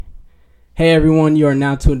Hey everyone, you are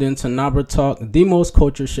now tuned in to Nabra Talk, the most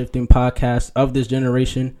culture shifting podcast of this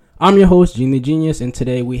generation. I'm your host, Gene the Genius, and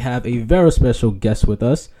today we have a very special guest with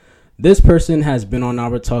us. This person has been on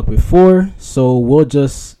Nabra Talk before, so we'll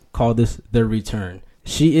just call this the return.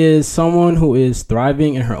 She is someone who is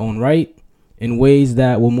thriving in her own right in ways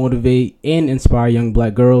that will motivate and inspire young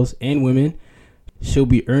black girls and women. She'll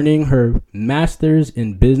be earning her master's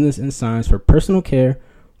in business and science for personal care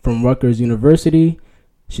from Rutgers University.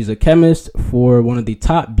 She's a chemist for one of the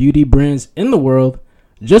top beauty brands in the world.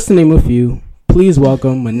 Just to name a few, please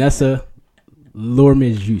welcome Vanessa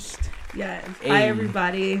Lorme-Juste. Yes. Hey. Hi,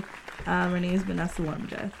 everybody. My name is Vanessa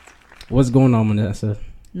Lorme-Juste. What's going on, Vanessa?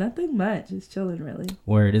 Nothing much. Just chilling, really.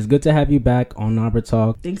 Word. It's good to have you back on Nabra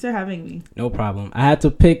Talk. Thanks for having me. No problem. I had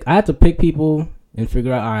to pick people and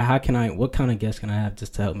figure out, all right, what kind of guests can I have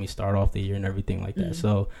just to help me start off the year and everything like that. Mm-hmm.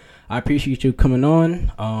 So I appreciate you coming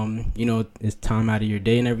on. It's time out of your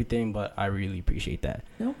day and everything, but I really appreciate that.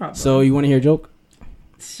 No problem. So you want to hear a joke?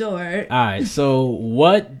 Sure. All right. So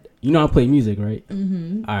I play music, right?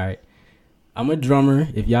 Mm-hmm. All right. I'm a drummer,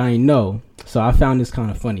 if y'all ain't know. So I found this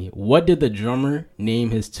kind of funny. What did the drummer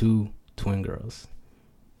name his two twin girls?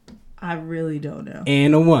 I really don't know.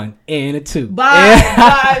 And a 1 and a 2.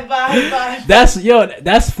 Bye.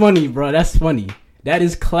 That's funny, bro. That's funny. That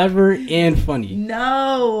is clever and funny.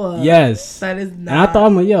 No. Yes. That is not. And I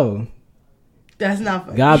thought, that's not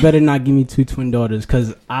funny. God better not give me 2 twin daughters,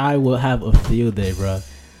 because I will have a field day, bro.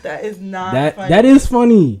 That is not funny. That is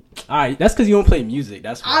funny. All right. That's because you don't play music.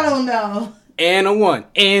 That's why. I don't know. And a 1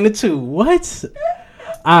 and a 2. What?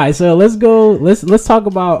 All right. So let's go. Let's talk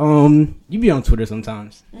about, you be on Twitter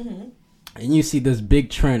sometimes. Mm-hmm. And you see this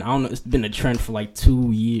big trend. I don't know. It's been a trend for like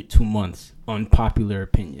 2 months. Unpopular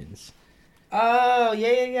opinions. Oh,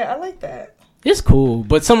 yeah. I like that. It's cool,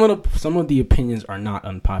 but some of the opinions are not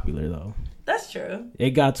unpopular though. That's true. It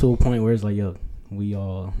got to a point where it's like, we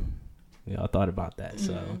all thought about that. Mm-hmm.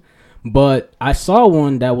 So, but I saw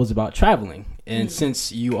one that was about traveling, and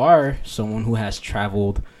since you are someone who has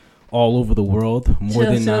traveled all over the world more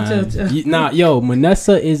than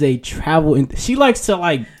Vanessa is a travel. She likes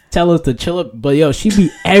to tell us to chill up, but she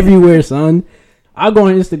be everywhere, son. I'll go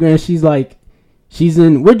on Instagram. She's like. She's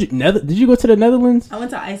in. Did you go to the Netherlands? I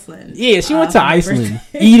went to Iceland. Yeah, she went to Iceland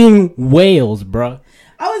eating whales, bro.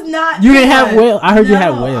 I was not. You didn't have whale. I heard you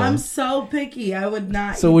had whales. I'm so picky. I would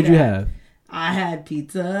not. So what'd you have? I had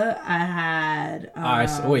pizza. I had. All right.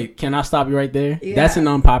 So wait, can I stop you right there? Yeah. That's an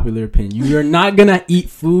unpopular opinion. You're not gonna eat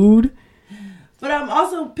food. But I'm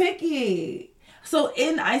also picky. So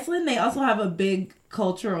in Iceland, they also have a big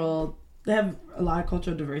cultural. They have a lot of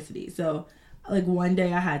cultural diversity. So. One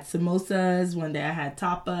day I had samosas, one day I had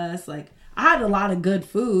tapas. I had a lot of good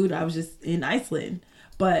food. I was just in Iceland.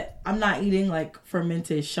 But I'm not eating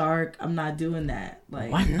fermented shark. I'm not doing that.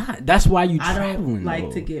 Why not? That's why you traveling. I don't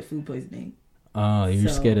like to get food poisoning. Oh, you're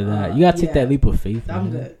scared of that. You gotta take that leap of faith.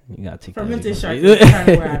 I'm good. You gotta take fermented shark is kind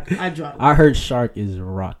of where I drop. I heard shark is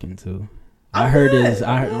rocking too. I heard.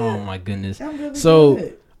 Oh my goodness. I'm really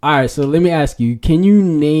good. All right. So let me ask you.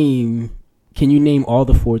 Can you name all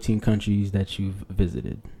the 14 countries that you've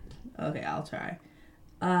visited? Okay, I'll try.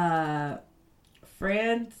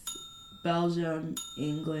 France, Belgium,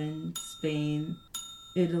 England, Spain,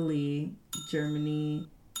 Italy, Germany,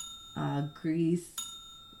 Greece,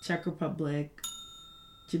 Czech Republic,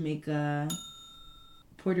 Jamaica,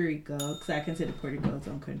 Puerto Rico, because I consider Puerto Rico its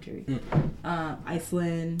own country,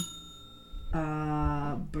 Iceland,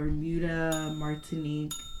 Bermuda,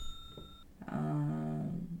 Martinique,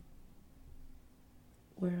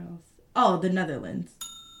 where else? Oh, the Netherlands.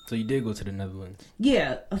 So you did go to the Netherlands?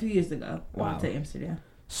 Yeah, a few years ago. Wow. I went to Amsterdam.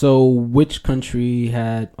 So which country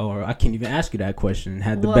had, or I can't even ask you that question,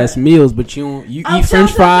 had the best meals, but you eat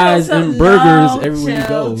French fries and burgers everywhere you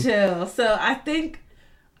go. Chill. So I think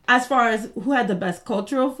as far as who had the best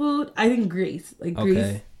cultural food, I think Greece.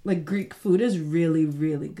 Greece, Greek food is really,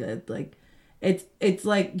 really good. It's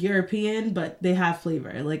like European, but they have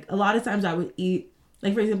flavor. A lot of times I would eat,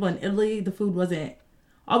 for example, in Italy, the food wasn't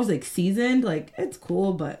always seasoned. It's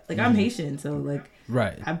cool, but I'm Haitian, so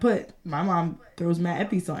right. My mom throws mad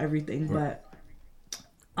epis on everything, right.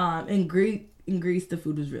 But in Greece the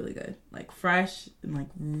food was really good, fresh and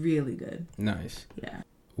really good. Nice. Yeah.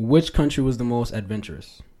 Which country was the most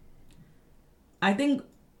adventurous? I think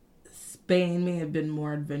Spain may have been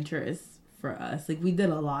more adventurous for us. We did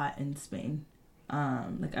a lot in Spain.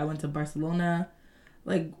 I went to Barcelona.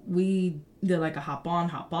 We did a hop on,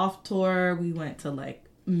 hop off tour. We went to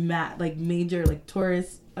major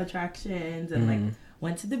tourist attractions and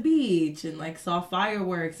went to the beach and saw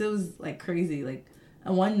fireworks. It was crazy.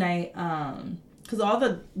 And one night, because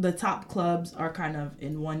all the top clubs are kind of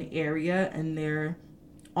in one area and they're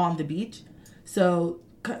on the beach. So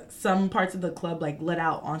some parts of the club like let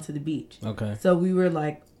out onto the beach. Okay. So we were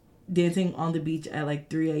like dancing on the beach at like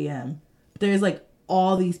 3 a.m. There's like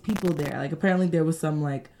all these people there. Like apparently there was some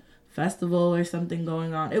like festival or something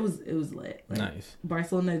going on. It was lit. Like, nice.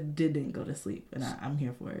 Barcelona didn't go to sleep, and I'm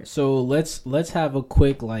here for it. So let's have a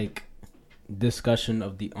quick like discussion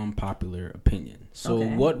of the unpopular opinion. So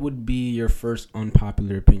Okay. what would be your first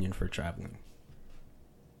unpopular opinion for traveling?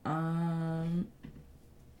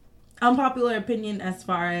 Unpopular opinion as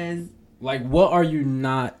far as Like, what are you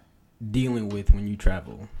not dealing with when you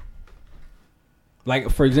travel? Like,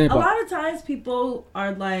 for example, a lot of times people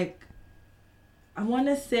are like, I want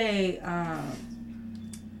to say, how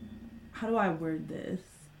do I word this?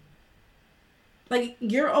 Like,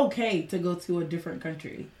 you're okay to go to a different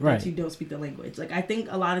country right? that you don't speak the language. Like, I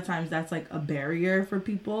think a lot of times that's like a barrier for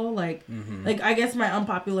people. Like, Mm-hmm. like I guess my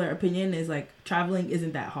unpopular opinion is like traveling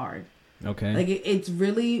isn't that hard. Okay. Like, it's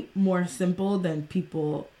really more simple than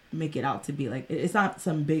people make it out to be. Like, it's not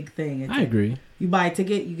some big thing. It's I like, agree. you buy a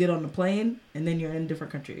ticket, you get on the plane, and then you're in a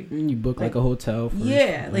different country. And you book like a hotel. For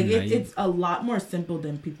Yeah, like one night. it's a lot more simple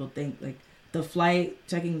than people think. Like the flight,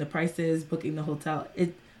 checking the prices, booking the hotel.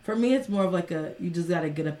 It for me, it's more of like you just gotta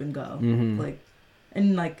get up and go. Mhm. Like,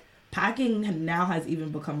 and like packing now has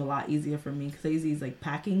even become a lot easier for me because I use these like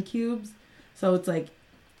packing cubes. So it's like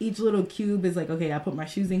each little cube is like, okay, I put my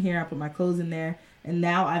shoes in here, I put my clothes in there, and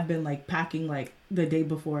now I've been like packing like the day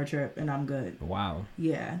before a trip, and I'm good. Wow.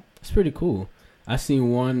 Yeah. It's pretty cool. I seen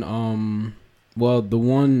one. Well, the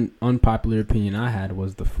one unpopular opinion I had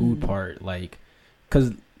was the food part. Like,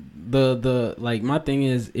 cause the like my thing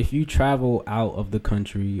is if you travel out of the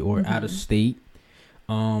country or out of state,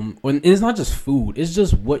 when it's not just food, it's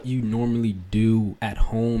just what you normally do at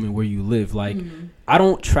home and where you live. Like, I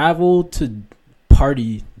don't travel to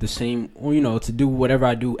party the same, or to do whatever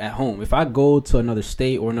I do at home. If I go to another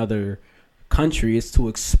state or another country, it's to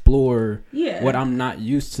explore what I'm not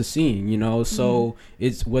used to seeing, so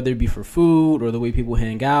it's whether it be for food or the way people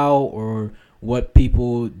hang out or what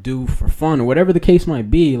people do for fun or whatever the case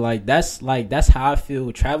might be. That's how I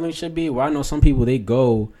feel traveling should be, where I know some people, they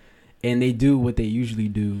go and they do what they usually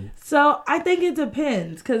do. So I think it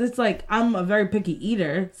depends, because it's like I'm a very picky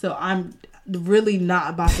eater, so I'm really not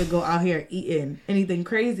about to go out here eating anything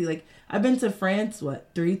crazy. Like, I've been to France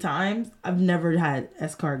 3 times. I've never had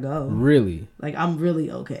escargot. Really? Like, I'm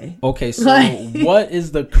really okay. Okay, so what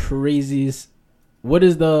is the craziest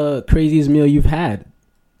meal you've had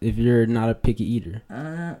if you're not a picky eater?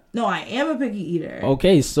 No, I am a picky eater.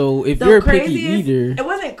 Okay, so if you're a picky eater, it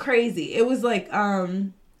wasn't crazy. It was like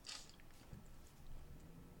so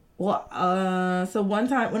one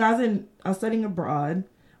time when I was studying abroad.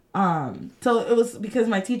 So it was because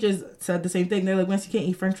my teachers said the same thing. They're like, "Once you can't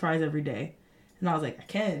eat French fries every day," and I was like, "I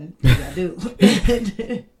can, I do."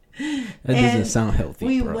 That doesn't sound healthy.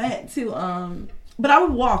 We bro. went to but I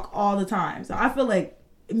would walk all the time, so I feel like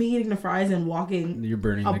me eating the fries and walking, you're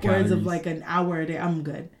burning upwards of like an hour a day, I'm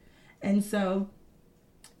good. And so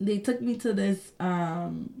they took me to this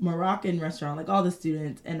Moroccan restaurant, like all the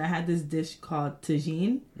students, and I had this dish called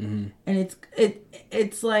tagine, and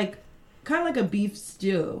it's like kind of like a beef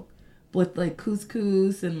stew with like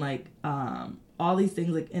couscous and like all these things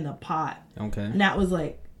like in a pot. Okay. And that was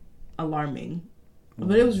like alarming.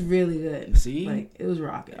 But it was really good. See? Like, it was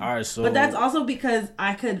rocking. All right, so... But that's also because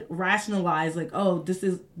I could rationalize, like, oh, this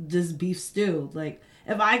is just beef stew. Like,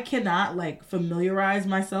 if I cannot, like, familiarize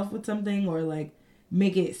myself with something or, like,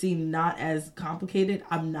 make it seem not as complicated,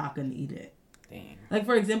 I'm not going to eat it. Dang. Like,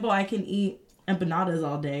 for example, I can eat empanadas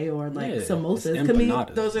all day or, like, samosas. To me,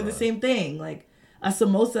 those are the same thing. Like, a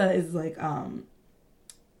samosa is, like, I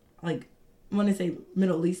want to say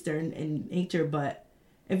Middle Eastern in nature, but...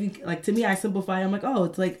 if you like, to me, I simplify. I'm like, oh,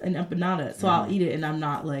 it's like an empanada, so I'll eat it, and I'm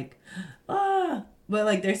not like, ah. But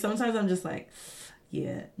like, there's sometimes I'm just like,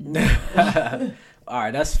 yeah. All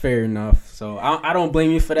right, that's fair enough. So I don't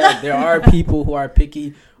blame you for that. There are people who are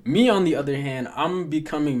picky. Me, on the other hand, I'm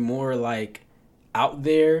becoming more like out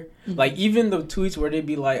there. Mm-hmm. Like even the tweets where they'd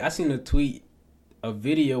be like, I seen a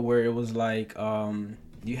video where it was like,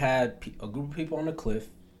 you had a group of people on a cliff,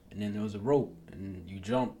 and then there was a rope. And you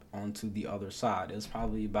jump onto the other side. It was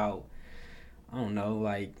probably about, I don't know,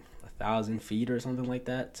 like 1,000 feet or something like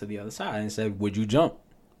that to the other side. And said, would you jump?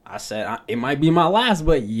 I said, it might be my last,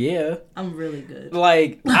 but yeah. I'm really good.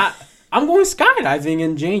 Like, I'm going skydiving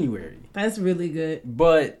in January. That's really good.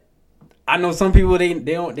 But I know some people, they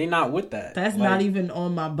not with that. That's like, not even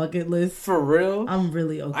on my bucket list. For real? I'm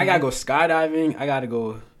really okay. I got to go skydiving. I got to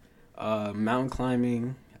go mountain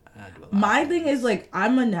climbing. My thing is, like,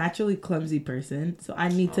 I'm a naturally clumsy person, so I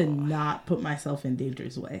need to not put myself in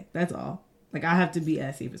danger's way. That's all. Like, I have to be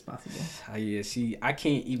as safe as possible. Yeah, see, I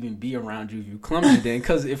can't even be around you if you clumsy then.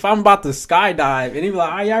 Because if I'm about to skydive and you be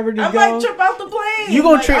like, y'all ready to go? I might trip out the plane. You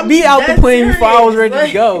gonna trip me out the plane before I was ready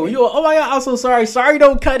to go. You oh my God, I'm so sorry. Sorry,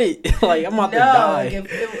 don't cut it. Like, I'm about to die.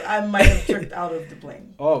 Like I might have tripped out of the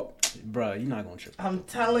plane. Oh, bro, you're not gonna trip. I'm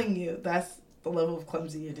telling you, that's the level of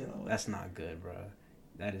clumsy you're dealing with. That's not good, bro.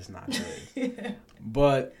 That is not good.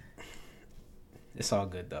 But it's all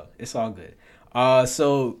good, though. It's all good.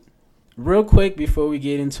 So real quick before we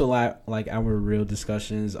get into like our real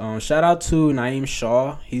discussions, shout out to Naeem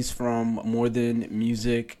Shaw. He's from More Than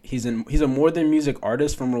Music. He's a More Than Music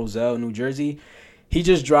artist from Roselle, New Jersey. He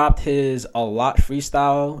just dropped his A Lot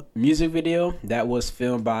freestyle music video that was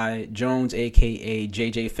filmed by Jones, aka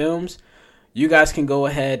JJ Films. You guys can go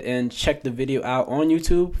ahead and check the video out on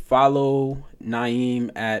YouTube. Follow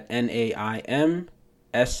Naeem at NaimShaw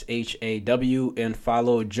and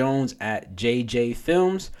follow Jones at JJ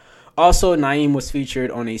Films. Also, Naeem was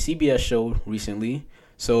featured on a CBS show recently,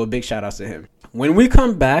 so a big shout out to him. When we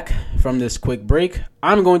come back from this quick break,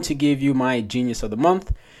 I'm going to give you my Genius of the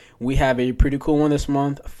Month. We have a pretty cool one this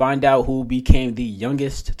month. Find out who became the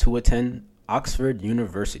youngest to attend Oxford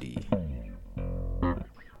University.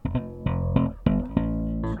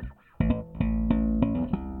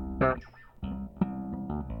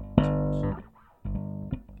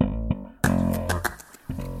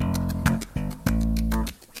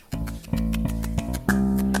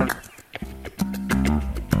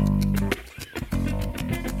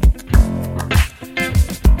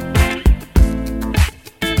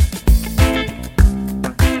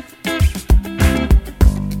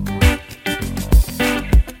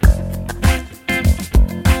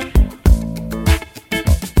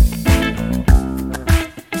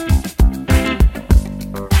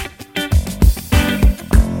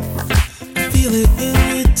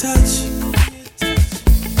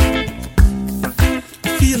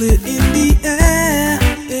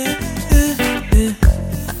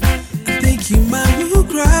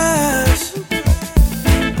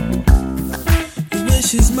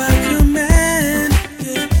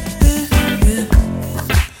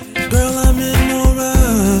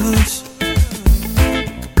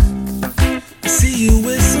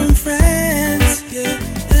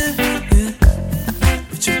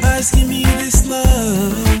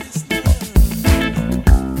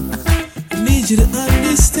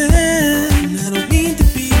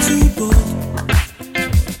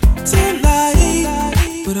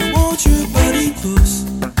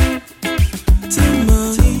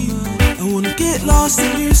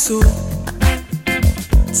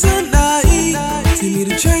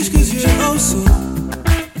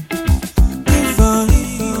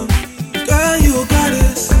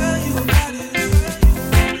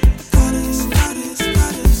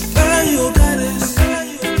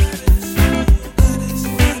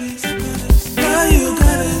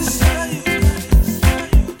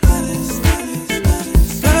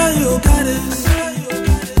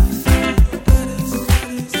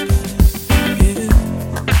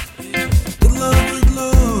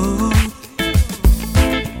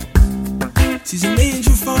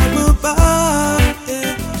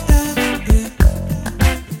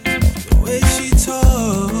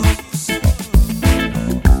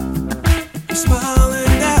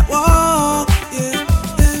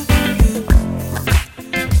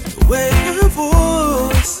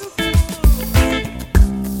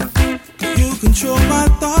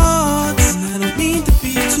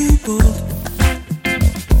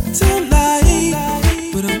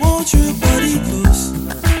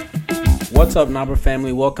 What's up, Nabra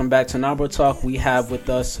family? Welcome back to Nabra Talk. We have with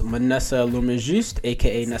us Manessa Lumerjuste,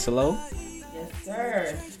 aka Nessalo. Yes,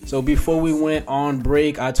 sir. So before we went on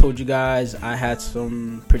break, I told you guys I had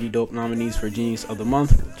some pretty dope nominees for Genius of the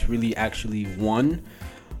Month, which really actually won.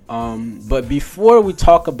 But before we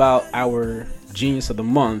talk about our Genius of the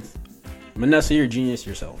Month, Manessa, you're a genius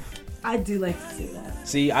yourself. I do like to say that.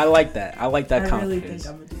 See, I like that. I like that confidence.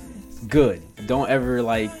 I really think I'm a genius. Good. Don't ever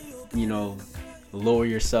lower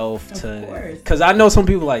yourself to, because I know some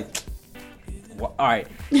people like, well, all right,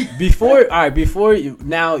 before you,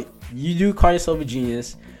 now you do call yourself a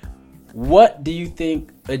genius. What do you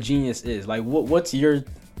think a genius is? Like, what's your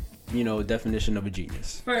definition of a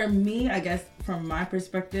genius? For me, I guess from my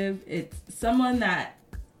perspective, it's someone that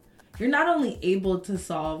you're not only able to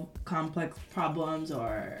solve complex problems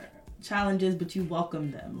or challenges, but you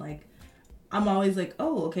welcome them. Like, I'm always like,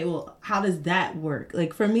 oh, okay, well, how does that work?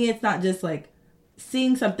 Like, for me, it's not just like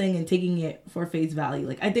seeing something and taking it for face value.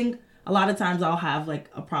 Like, I think a lot of times I'll have like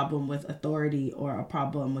a problem with authority or a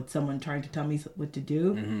problem with someone trying to tell me what to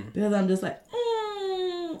do because I'm just like,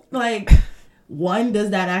 one, does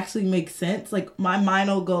that actually make sense? Like my mind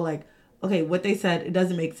will go like, okay, what they said, it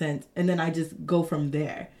doesn't make sense. And then I just go from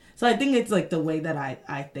there. So I think it's like the way that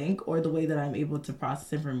I think or the way that I'm able to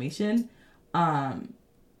process information.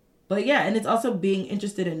 But yeah, and it's also being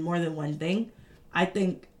interested in more than one thing. I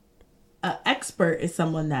think an expert is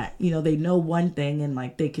someone that, you know, they know one thing and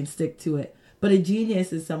like they can stick to it. But a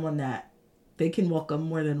genius is someone that they can welcome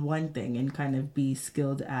more than one thing and kind of be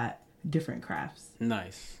skilled at different crafts.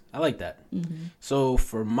 Nice. I like that. So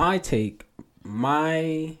for my take,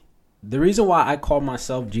 the reason why I call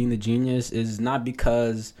myself Gene the Genius is not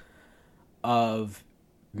because of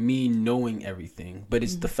me knowing everything, but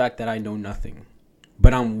it's the fact that I know nothing.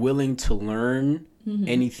 But I'm willing to learn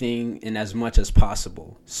anything and as much as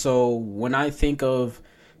possible. So when I think of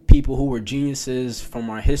people who were geniuses from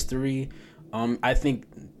our history, I think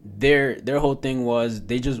their whole thing was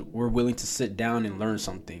they just were willing to sit down and learn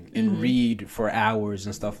something and read for hours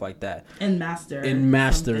and stuff like that. And master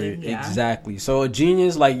it. Yeah. Exactly. So a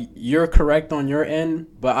genius, like, you're correct on your end,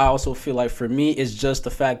 but I also feel like for me, it's just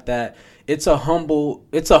the fact that it's a humble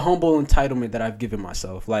entitlement that I've given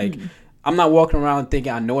myself. Like, I'm not walking around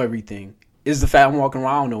thinking I know everything. It's the fact I'm walking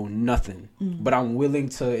around, I don't know nothing. But I'm willing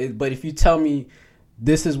to, but if you tell me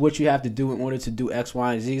this is what you have to do in order to do X,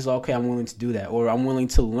 Y, and Z, it's okay, I'm willing to do that. Or I'm willing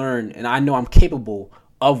to learn, and I know I'm capable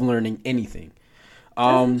of learning anything.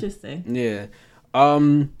 That's interesting. Yeah.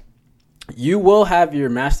 You will have your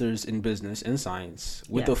master's in business and science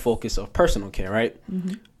with the focus of personal care, right?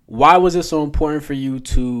 Why was it so important for you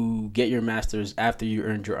to get your master's after you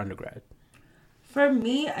earned your undergrad? For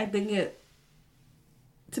me, I think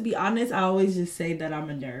to be honest, I always just say that I'm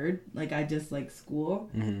a nerd. Like, I just like school.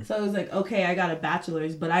 So it was like, okay, I got a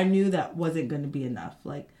bachelor's, but I knew that wasn't going to be enough.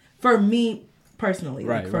 Like, for me personally,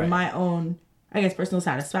 my own, I guess, personal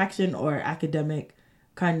satisfaction or academic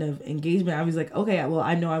kind of engagement, I was like, okay, well,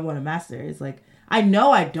 I know I want a master's. Like, I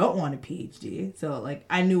know I don't want a PhD. So, like,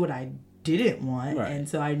 I knew what I didn't want. Right. And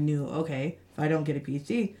so I knew, okay, if I don't get a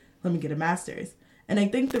PhD, let me get a master's. And I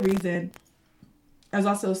think the reason I was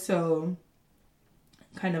also so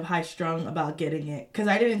kind of high strung about getting it, because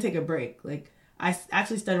I didn't take a break. Like, I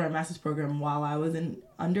actually started my master's program while I was in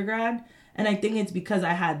undergrad. And I think it's because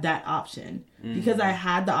I had that option. Because I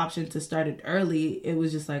had the option to start it early, it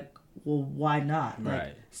was just like, well, why not?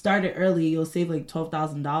 Like, start it early, you'll save like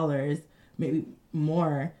 $12,000, maybe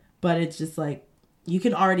more. But it's just like, you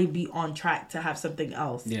can already be on track to have something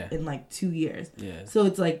else in like 2 years. Yeah. So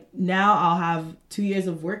it's like, now I'll have 2 years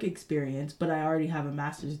of work experience, but I already have a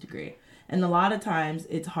master's degree. And a lot of times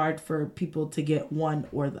it's hard for people to get one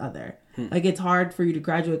or the other. Like, it's hard for you to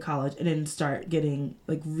graduate college and then start getting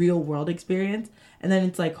like real world experience. And then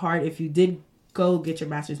it's like hard if you did go get your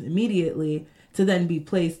master's immediately to then be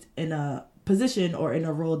placed in a position or in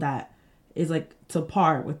a role that is like to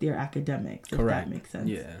par with your academics. Correct. If that makes sense.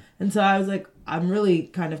 Yeah. And so I was like, I'm really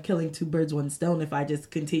kind of killing two birds, one stone if I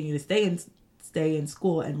just continue to stay in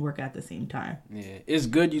school and work at the same time. Yeah, it's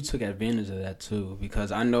good you took advantage of that too,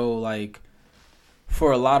 because I know, like,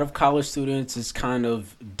 for a lot of college students, it's kind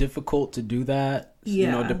of difficult to do that, you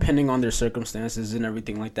know, depending on their circumstances and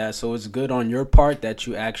everything like that. So it's good on your part that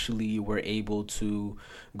you actually were able to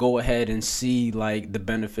go ahead and see, like, the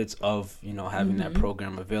benefits of, you know, having that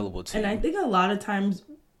program available to you. And I think a lot of times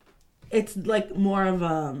it's like more of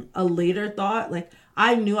a later thought. Like,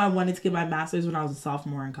 I knew I wanted to get my master's when I was a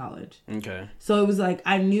sophomore in college. Okay. So it was like,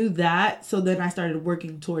 I knew that. So then I started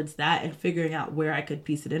working towards that and figuring out where I could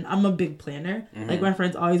piece it in. I'm a big planner. Like, my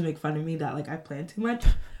friends always make fun of me that, like, I plan too much.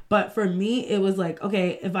 But for me, it was like,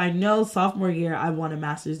 okay, if I know sophomore year I want a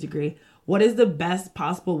master's degree, what is the best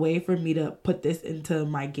possible way for me to put this into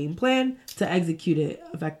my game plan to execute it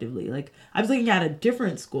effectively? Like, I was looking at a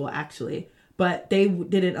different school, actually, but they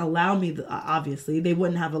didn't allow me, obviously, they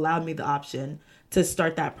wouldn't have allowed me the option to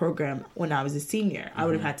start that program when I was a senior. I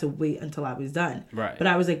would have had to wait until I was done. Right. But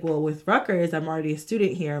I was like, well, with Rutgers, I'm already a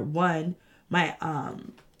student here. One, my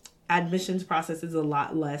admissions process is a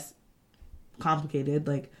lot less complicated.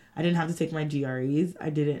 Like, I didn't have to take my GREs. I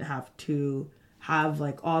didn't have to have,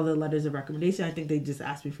 like, all the letters of recommendation. I think they just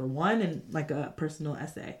asked me for one and, like, a personal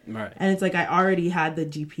essay. Right. And it's like, I already had the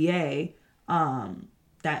GPA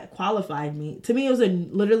that qualified me. To me, it was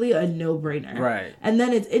literally a no-brainer. Right. And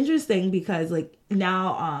then it's interesting because, like,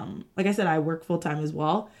 now, like I said, I work full-time as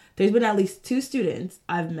well. There's been at least 2 students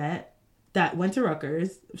I've met that went to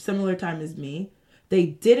Rutgers, similar time as me. They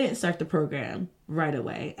didn't start the program right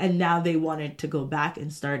away, and now they wanted to go back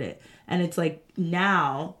and start it. And it's like,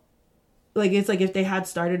 now, like, it's like if they had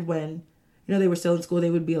started when, they were still in school, they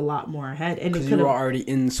would be a lot more ahead. And because you were already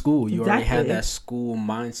in school. You already had that school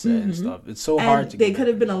mindset and stuff. It's so hard to. They could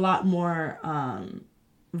have been a lot more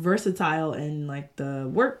versatile in like the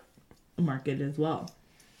work market as well.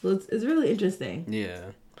 So it's really interesting.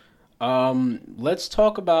 Yeah. Let's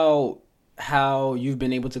talk about how you've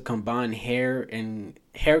been able to combine hair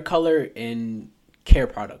color and care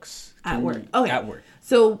products at work. At work.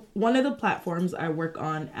 So one of the platforms I work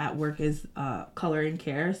on at work is color and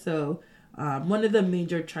care. So one of the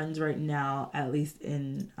major trends right now, at least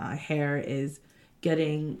in hair, is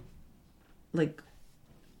getting like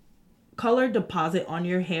color deposit on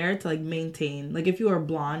your hair to like maintain. Like if you are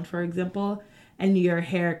blonde, for example, and your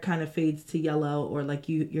hair kind of fades to yellow, or like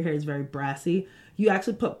your hair is very brassy, you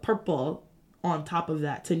actually put purple on top of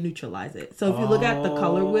that to neutralize it. So if you look at the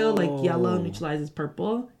color wheel, like yellow neutralizes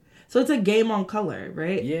purple. So it's a game on color,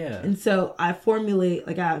 right? Yeah. And so I formulate,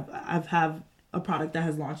 like I've have a product that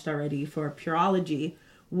has launched already for Pureology,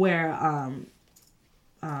 where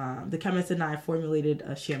the chemist and I formulated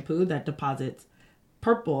a shampoo that deposits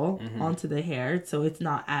purple onto the hair, so it's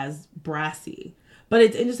not as brassy. But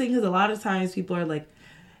it's interesting because a lot of times people are like,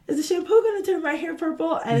 is the shampoo going to turn my hair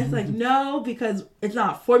purple? And it's like, no, because it's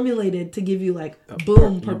not formulated to give you like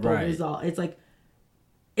boom purple result. It's like,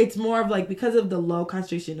 it's more of like, because of the low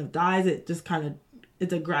concentration of dyes, it just kind of,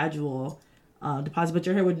 it's a gradual deposit, but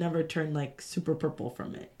your hair would never turn like super purple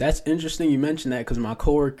from it. That's interesting you mentioned that, because my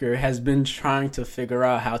coworker has been trying to figure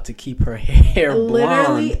out how to keep her hair blonde.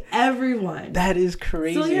 Literally everyone. That is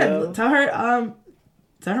crazy. So yeah, tell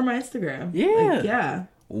her my Instagram. Yeah. Like, yeah.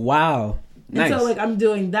 Wow. Nice. And so like I'm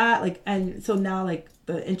doing that, like, and so now like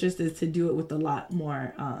the interest is to do it with a lot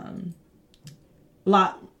more a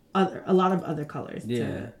lot of other colors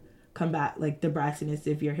to combat like the brassiness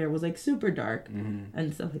if your hair was like super dark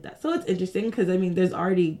and stuff like that. So it's interesting because I mean there's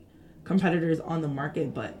already competitors on the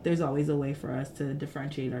market, but there's always a way for us to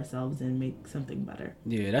differentiate ourselves and make something better.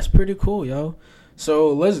 Yeah, that's pretty cool, yo.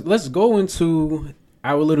 So let's go into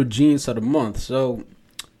our little genius of the month. So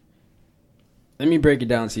let me break it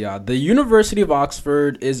down to y'all. The University of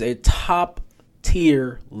Oxford is a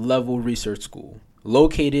top-tier level research school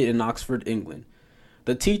located in Oxford, England.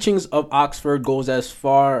 The teachings of Oxford goes as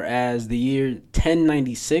far as the year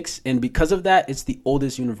 1096, and because of that, it's the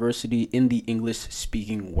oldest university in the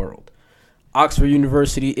English-speaking world. Oxford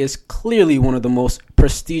University is clearly one of the most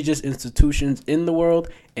prestigious institutions in the world,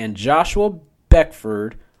 and Joshua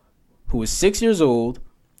Beckford, who is 6 years old,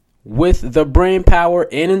 with the brain power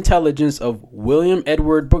and intelligence of William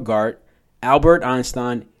Edward Bogart, Albert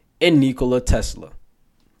Einstein, and Nikola Tesla.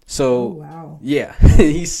 So, wow. Yeah,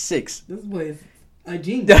 he's 6. This boy is a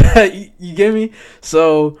genius. You get me?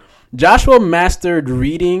 So, Joshua mastered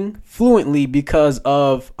reading fluently because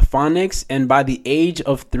of phonics, and by the age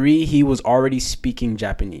of 3, he was already speaking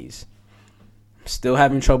Japanese. Still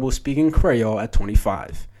having trouble speaking Creole at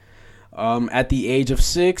 25. At the age of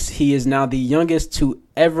 6, he is now the youngest to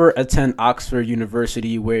ever attend Oxford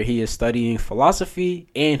University, where he is studying philosophy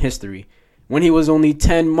and history. When he was only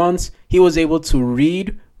 10 months, he was able to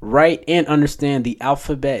read, write, and understand the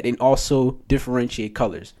alphabet and also differentiate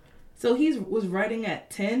colors. So he was writing at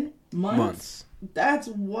 10 months? That's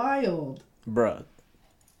wild. Bruh.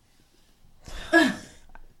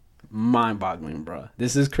 Mind-boggling, bruh.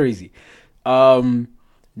 This is crazy.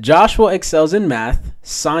 Joshua excels in math,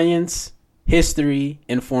 science, history,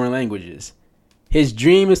 and foreign languages. His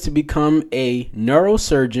dream is to become a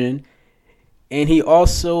neurosurgeon, and he's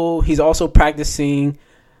also practicing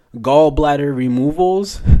gallbladder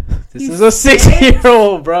removals. This is a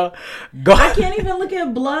 6-year-old, bro. I can't even look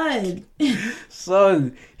at blood.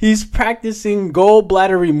 Son, he's practicing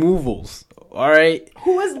gallbladder removals. All right.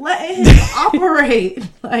 Who is letting him operate?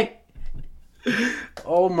 Like,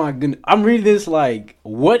 oh my goodness. I'm reading this like,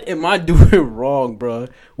 what am I doing wrong, bro?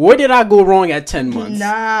 Where did I go wrong at 10 months?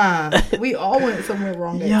 Nah, we all went somewhere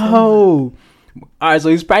wrong at 10 months. All right, so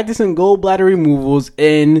he's practicing gallbladder removals,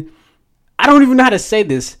 and I don't even know how to say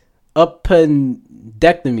this.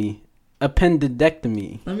 Appendectomy.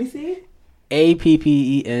 Let me see.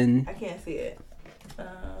 APPEN. I can't see it.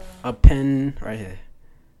 Right here.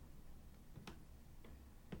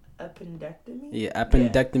 Appendectomy? Yeah,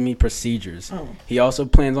 appendectomy procedures. Oh. He also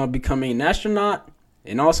plans on becoming an astronaut,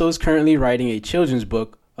 and also is currently writing a children's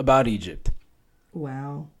book about Egypt.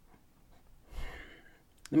 Wow.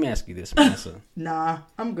 Let me ask you this, Melissa. Nah,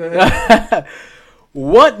 I'm good.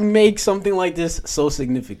 What makes something like this so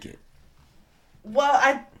significant? Well,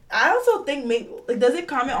 I also think maybe, like, does it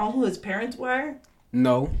comment on who his parents were?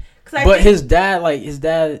 No. His dad,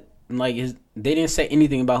 they didn't say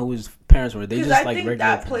anything about who his parents were. They just I like think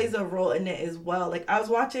regular that plays a role in it as well. Like, I was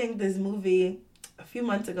watching this movie a few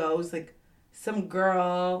months ago. It was like some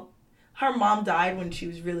girl. Her mom died when she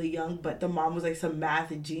was really young, but the mom was like some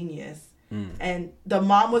math genius. And the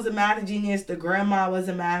mom was a math genius, the grandma was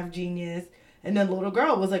a math genius, and then the little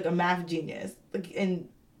girl was like a math genius. And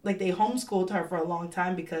they homeschooled her for a long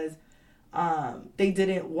time because they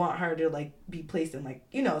didn't want her to like be placed in like,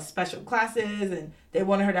 you know, special classes, and they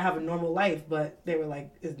wanted her to have a normal life, but they were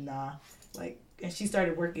like, nah. Like, and she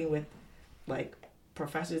started working with like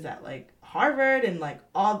professors at like Harvard and like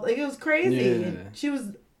all, like, it was crazy. Yeah. And she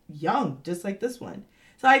was young, just like this one.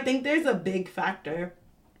 So I think there's a big factor,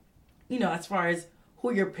 you know, as far as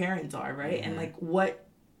who your parents are, right? And like what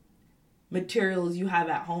materials you have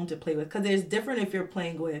at home to play with. Because it's different if you're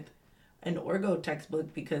playing with an orgo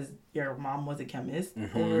textbook because your mom was a chemist,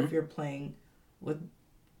 or if you're playing with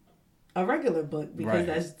a regular book because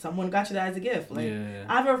that's, someone got you that as a gift. Like,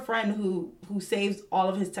 I have a friend who saves all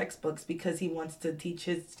of his textbooks because he wants to teach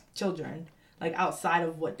his children like outside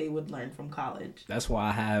of what they would learn from college. That's why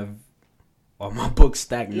I have all my books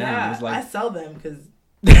stacked now. Yeah, It's like, I sell them because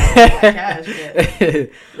cash. But,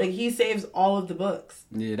 like, he saves all of the books.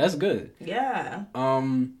 Yeah, that's good. Yeah.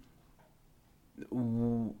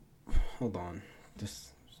 Hold on. Just.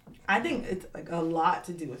 I think it's like a lot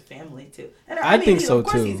to do with family too. And I mean, think so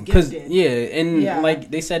too. Because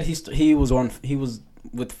like they said, he was working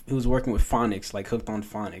with phonics, like hooked on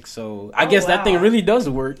phonics. So I guess that thing really does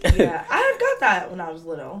work. Yeah, I got that when I was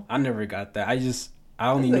little. I never got that. I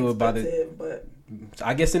only knew about it. But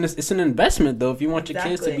I guess it's an investment though. If you want your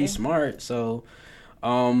kids to be smart, so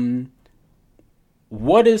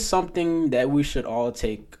what is something that we should all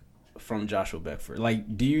take from Joshua Beckford?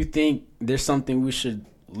 Like, do you think there's something we should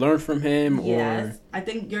learn from him? Yes, I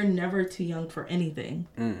think you're never too young for anything.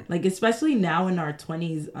 Like, especially now in our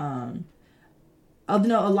 20s,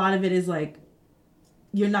 although a lot of it is like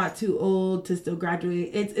you're not too old to still graduate.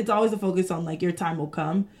 It's always a focus on like your time will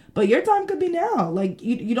come, but your time could be now. Like,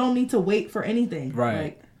 you don't need to wait for anything. Right.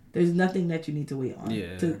 Like, there's nothing that you need to wait on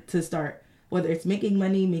to start, whether it's making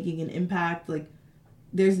money, making an impact. Like,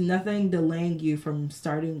 there's nothing delaying you from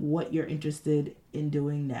starting what you're interested in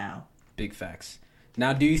doing now. Big facts.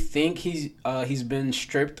 Now, do you think he's been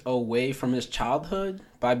stripped away from his childhood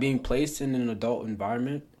by being placed in an adult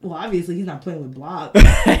environment? Well, obviously he's not playing with blocks.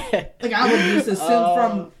 Like, I would just assume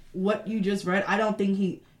from what you just read, I don't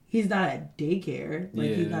think he's not at daycare.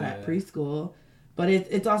 Like, he's not at preschool. But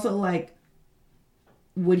it's also like,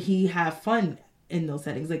 would he have fun in those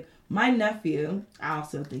settings? Like, my nephew, I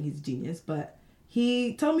also think he's a genius, but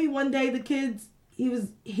he told me one day the kids,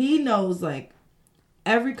 he knows like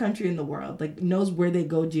every country in the world, like knows where they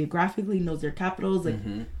go geographically, knows their capitals, like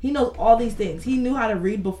he knows all these things. He knew how to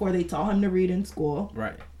read before they taught him to read in school.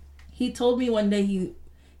 Right. He told me one day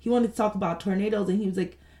he wanted to talk about tornadoes, and he was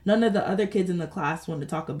like, none of the other kids in the class want to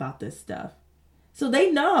talk about this stuff. So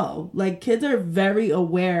they know, like, kids are very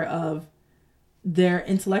aware of their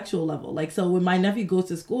intellectual level. Like, so when my nephew goes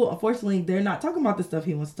to school, unfortunately, they're not talking about the stuff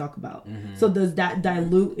he wants to talk about. So does that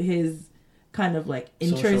dilute his kind of like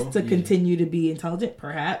interest to continue to be intelligent?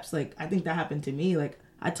 Perhaps. Like, I think that happened to me. Like,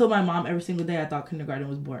 I told my mom every single day I thought kindergarten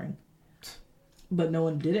was boring, but no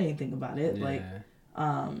one did anything about it. Like,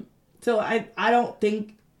 so I don't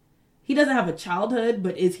think he doesn't have a childhood,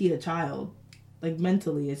 but is he a child? Like,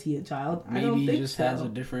 mentally, is he a child? Maybe I don't think he just has a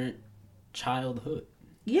different childhood.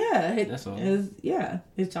 Yeah, that's all. His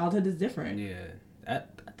childhood is different. Yeah, I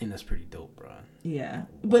think that's pretty dope, bro. Yeah,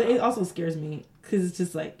 but it also scares me because it's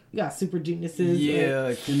just like, you got super geniuses. Yeah,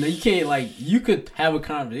 like, you can't, like, you could have a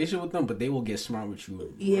conversation with them, but they will get smart with you real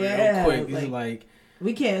quick. It's like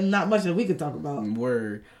we can't, not much that we could talk about.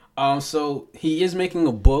 Word. So he is making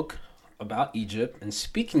a book about Egypt, and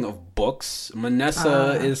speaking of books,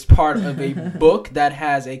 Manessa is part of a book that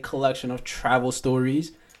has a collection of travel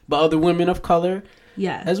stories by other women of color.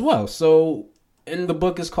 Yeah. As well. So, and the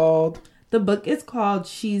book is called? The book is called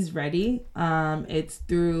She's Ready. It's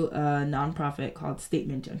through a nonprofit called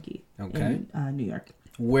Statement Junkie in New York.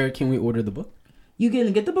 Where can we order the book? You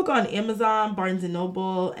can get the book on Amazon, Barnes &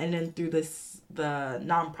 Noble, and then through the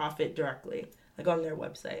nonprofit directly, like on their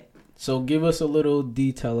website. So give us a little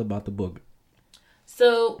detail about the book.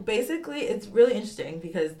 So basically, it's really interesting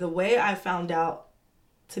because the way I found out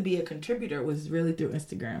to be a contributor was really through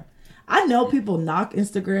Instagram. I know people knock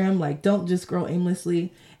Instagram, like, don't just scroll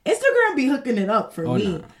aimlessly. Instagram be hooking it up for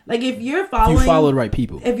me. No. Like, if you follow the right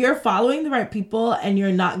people. If you're following the right people and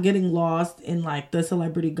you're not getting lost in, like, the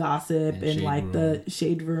celebrity gossip and like the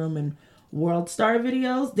Shade Room and World Star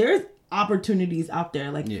videos, there's opportunities out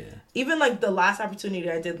there. Like, even like the last opportunity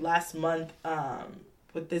I did last month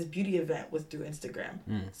with this beauty event was through Instagram.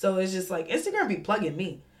 So it's just like, Instagram be plugging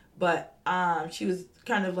me. But she was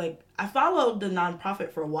kind of like, I followed the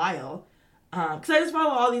nonprofit for a while, because I just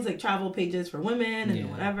follow all these like travel pages for women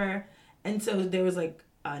and whatever. And so there was like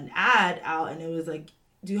an ad out, and it was like,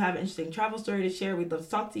 do you have an interesting travel story to share? We'd love to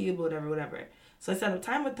talk to you, whatever. So I set up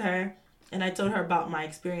time with her, and I told her about my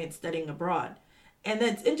experience studying abroad. And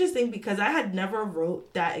that's interesting because I had never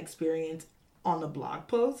wrote that experience on a blog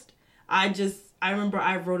post. I remember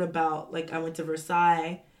I wrote about, like, I went to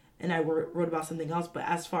Versailles, and I wrote about something else. But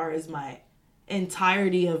as far as my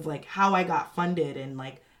entirety of, like, how I got funded and,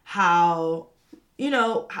 like, how,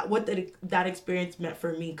 what that experience meant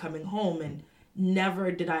for me coming home, and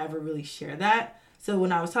never did I ever really share that. So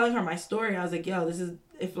when I was telling her my story, I was like, yo, this is,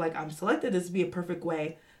 if like I'm selected, this would be a perfect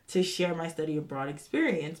way to share my study abroad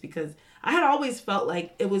experience, because I had always felt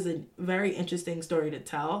like it was a very interesting story to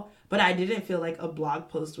tell, but I didn't feel like a blog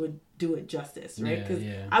post would do it justice, right? Because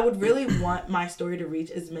I would really want my story to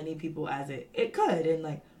reach as many people as it could, and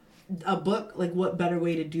like a book, like what better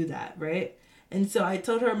way to do that, right? And so I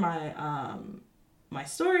told her my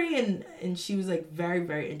story, and she was like very,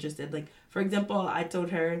 very interested. Like, for example, I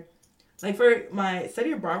told her, like, for my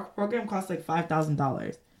study abroad program cost like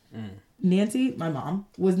 $5,000. Nancy, my mom,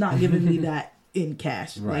 was not giving me that in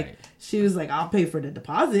cash. Right. Like, she was like, I'll pay for the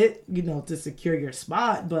deposit, to secure your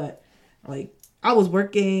spot. But like, I was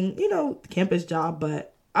working, campus job,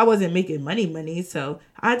 but I wasn't making money. So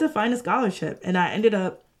I had to find a scholarship, and I ended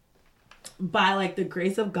up, by like the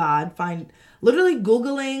grace of God, literally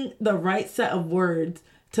Googling the right set of words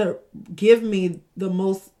to give me the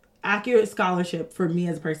most accurate scholarship for me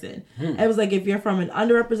as a person. It was like, if you're from an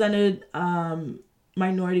underrepresented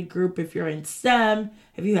minority group, if you're in STEM,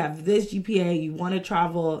 if you have this GPA, you want to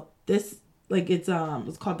travel, this, like, it's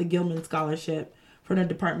called the Gilman Scholarship from the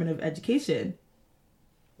Department of Education.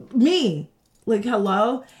 Me, like,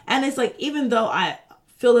 hello. And it's like, even though I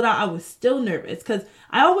filled it out, I was still nervous, because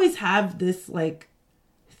I always have this like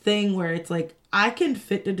thing where it's like, I can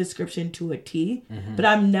fit the description to a T, but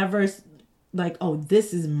I'm never like, oh,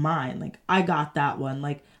 this is mine. Like, I got that one.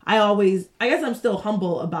 Like, I guess I'm still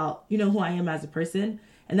humble about, who I am as a person.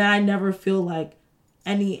 And then I never feel like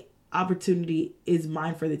any opportunity is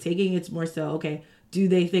mine for the taking. It's more so, okay, do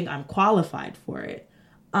they think I'm qualified for it?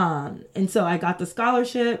 And so I got the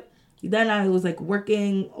scholarship. Then I was like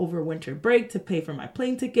working over winter break to pay for my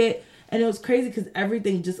plane ticket. And it was crazy because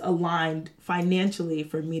everything just aligned financially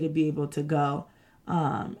for me to be able to go.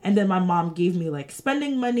 And then my mom gave me like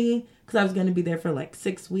spending money because I was going to be there for like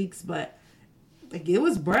 6 weeks, but like it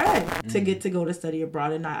was bread to get to go to study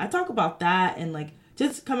abroad. And I talk about that, and like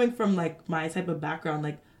just coming from like my type of background,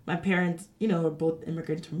 like my parents, are both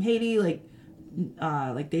immigrants from Haiti, like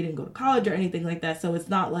they didn't go to college or anything like that. So it's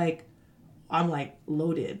not like I'm like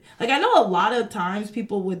loaded. Like, I know a lot of times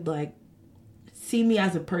people would like see me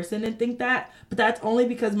as a person and think that, but that's only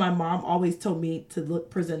because my mom always told me to look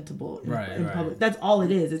presentable in public. That's all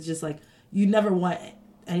it is. It's just like, you never want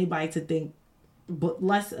anybody to think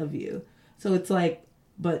less of you. So it's like,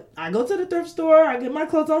 but I go to the thrift store, I get my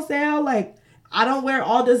clothes on sale, like I don't wear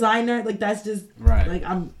all designer, like that's just like,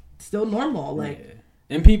 I'm still normal, like,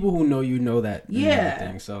 and people who know that,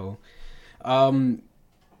 everything. So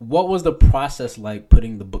what was the process like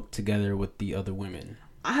putting the book together with the other women?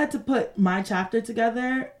 I had to put my chapter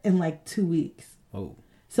together in like 2 weeks. Oh.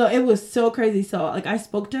 So it was so crazy. So like I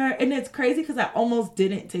spoke to her, and it's crazy because I almost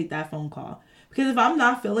didn't take that phone call. Because if I'm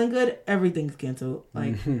not feeling good, everything's canceled.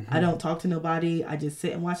 Like, I don't talk to nobody. I just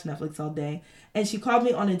sit and watch Netflix all day. And she called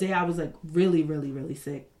me on a day I was like really, really, really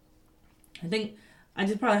sick. I think I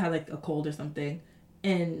just probably had like a cold or something.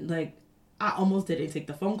 And like, I almost didn't take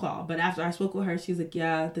the phone call. But after I spoke with her, she's like,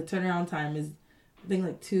 yeah, the turnaround time is, I think,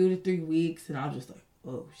 like 2 to 3 weeks. And I was just like,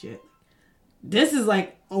 oh shit, this is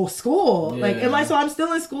like, school. Like, so I'm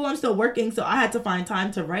still in school, I'm still working, so I had to find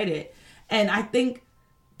time to write it. And I think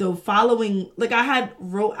the following, like, I had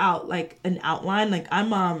wrote out like an outline. Like,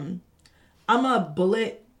 I'm a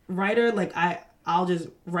bullet writer. Like, I'll just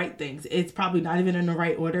write things. It's probably not even in the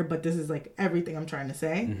right order, but this is like everything I'm trying to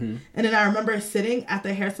say. And then I remember sitting at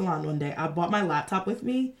the hair salon one day. I bought my laptop with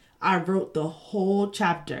me. I wrote the whole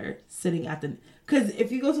chapter sitting at the, because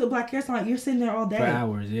if you go to a black hair salon, you're sitting there all day. For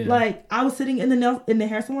hours, yeah. Like, I was sitting in the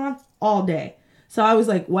hair salon all day. So I was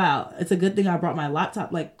like, wow, it's a good thing I brought my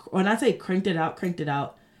laptop. Like, when I say cranked it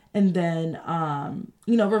out. And then,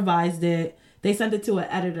 revised it. They sent it to an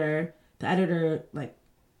editor. The editor, like,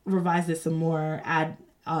 revised it some more,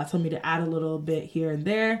 told me to add a little bit here and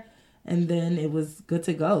there. And then it was good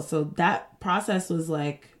to go. So that process was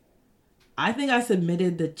like, I think I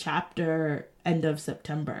submitted the chapter end of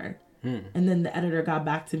September. And then the editor got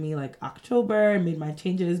back to me like October and made my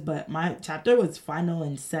changes, but my chapter was final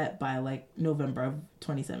and set by like November of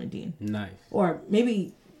 2017. Nice. Or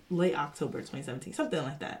maybe late October 2017, something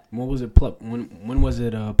like that. When was it? When was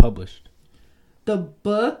it published? The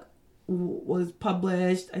book was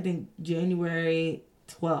published, I think, January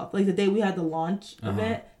 12th. Like the day we had the launch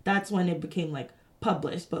event, that's when it became like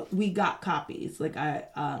published. But we got copies. Like I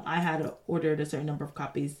had ordered a certain number of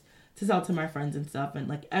copies to sell to my friends and stuff, and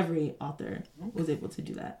like every author was able to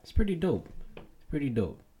do that. It's pretty dope. Pretty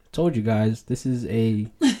dope. Told you guys, this is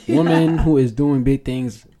a woman who is doing big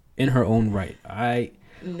things in her own right.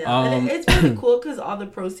 And it's really cool because all the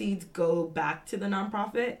proceeds go back to the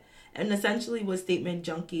nonprofit. And essentially what Statement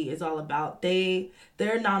Junkie is all about, their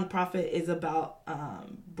nonprofit is about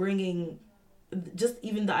bringing just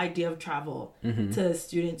even the idea of travel to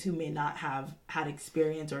students who may not have had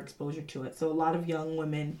experience or exposure to it. So a lot of young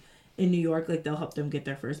women in New York, like they'll help them get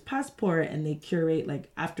their first passport, and they curate like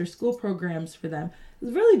after school programs for them.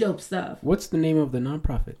 It's really dope stuff. What's the name of the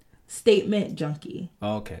nonprofit? Statement Junkie.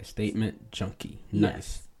 Oh, okay, Statement Junkie. Nice.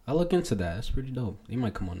 Yes. I'll look into that. That's pretty dope. They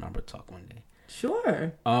might come on Number Talk one day.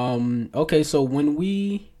 Sure. Okay, so when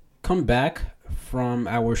we come back from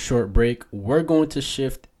our short break, we're going to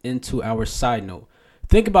shift into our side note.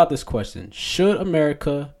 Think about this question. Should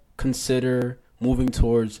America consider moving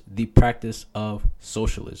towards the practice of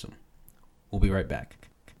socialism? We'll be right back.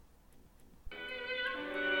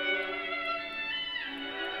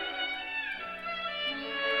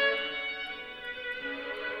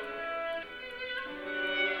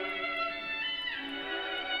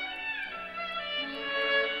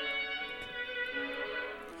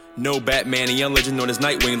 No Batman, a young legend known as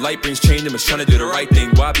Nightwing. Light brings change, and was trying to do the right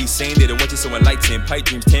thing. Why be saying that it went to so enlightened? Pipe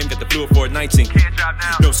dreams, Tam got the fluid for 19.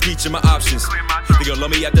 No screech in my options. They gon'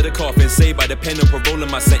 love me after the coffin. Saved by the pen, no parole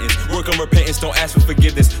in my sentence. Work on repentance, don't ask for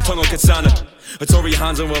forgiveness. Tongue on katana. Hattori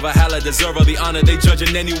Hanzo of Valhalla deserve all the honor. They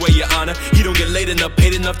judging anyway, your honor. He don't get laid enough,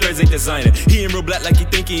 paid enough, threads ain't designer. He ain't real black like he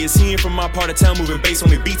think he is. He ain't from my part of town, moving bass,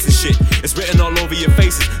 only beats and shit. It's written all over your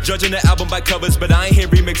faces. Judging the album by covers, but I ain't hear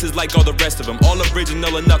remixes like all the rest of them. All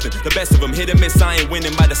original or nothing, the best of them. Hit and miss, I ain't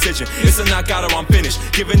winning by decision. It's a knockout or I'm finished.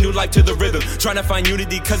 Giving new life to the rhythm. Trying to find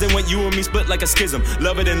unity, cause it went you and me split like a schism.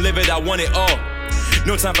 Love it and live it, I want it all.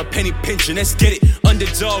 No time for penny pinching, let's get it.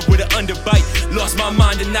 Underdog with an underbite. Lost my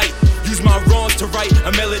mind tonight. Use my wrongs to write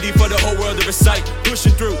a melody for the whole world to recite.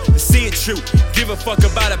 Pushing through to see it true. Give a fuck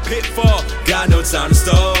about a pitfall. Got no time to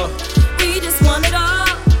stall. We just want it all.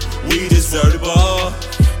 We deserve the ball.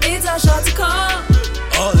 It's our shot to call.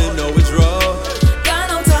 All in know it's raw. Got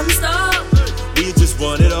no time to stop. We just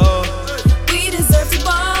want it all. We deserve to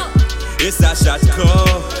ball. It's our shot to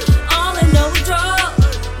call. All in know we draw.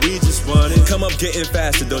 We just want it. Come up getting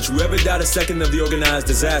faster. Don't you ever doubt a second of the organized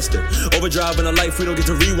disaster. Overdrive in a life we don't get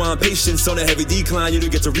to rewind. Patience on a heavy decline. You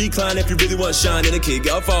don't get to recline if you really want shine. And a kid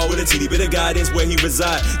got fall with a teeny bit of guidance where he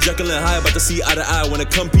reside. Jekyll and Hyde about to see eye to eye when a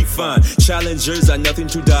compete fine. Challengers are nothing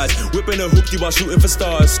to dodge. Whipping a hoopty while shooting for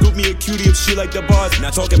stars. Scoop me a cutie if she like the bars.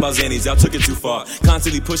 Not talking about Xannies, y'all took it too far.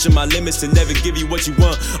 Constantly pushing my limits to never give you what you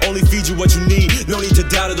want. Only feed you what you need. No need to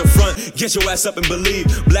doubt at the front. Get your ass up and believe.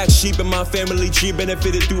 Black sheep in my family tree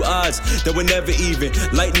benefited through odds that were never even.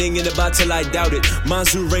 Lightning in the bottle till I doubt it.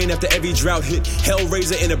 Monsoon rain after every drought hit.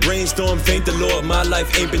 Hellraiser in a brainstorm. Thank the Lord, my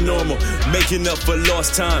life ain't been normal. Making up for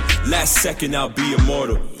lost time. Last second I'll be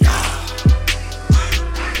immortal.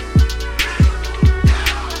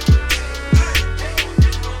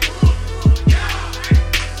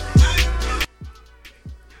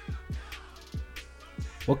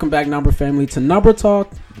 Welcome back, Number family, to Number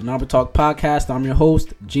Talk, the Number Talk podcast. I'm your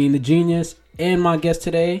host, Gene the Genius, and my guest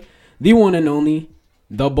today, the one and only,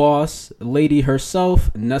 the boss, lady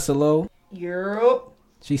herself, Nessa Lowe. Europe.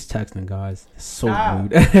 She's texting, guys. So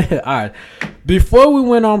rude. All right. Before we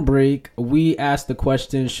went on break, we asked the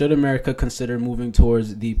question, should America consider moving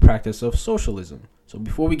towards the practice of socialism? So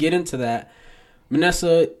before we get into that,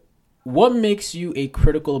 Vanessa, what makes you a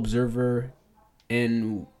critical observer,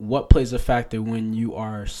 and what plays a factor when you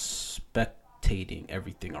are spectating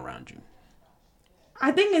everything around you?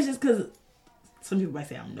 I think it's just because some people might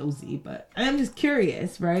say I'm nosy, but I'm just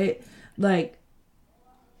curious, right? Like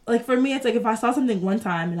for me, it's like if I saw something one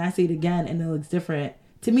time and I see it again and it looks different,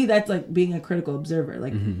 to me, that's like being a critical observer.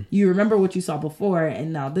 Like you remember what you saw before,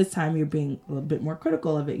 and now this time you're being a little bit more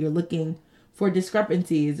critical of it. You're looking for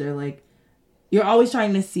discrepancies, or like you're always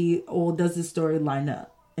trying to see, oh, does this story line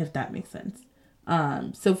up? If that makes sense.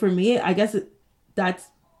 So for me, I guess that's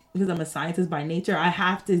because I'm a scientist by nature. I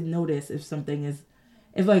have to notice if something is,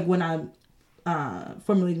 if like when I'm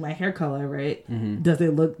formulating my hair color, right? Does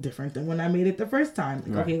it look different than when I made it the first time?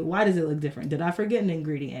 Like, okay, why does it look different? Did I forget an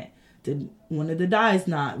ingredient? Did one of the dyes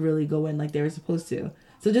not really go in like they were supposed to?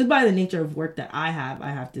 So just by the nature of work that I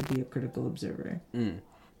have to be a critical observer.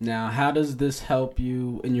 Now, how does this help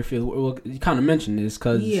you in your field? Well, you kind of mentioned this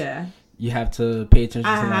because you have to pay attention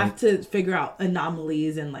I to have to figure out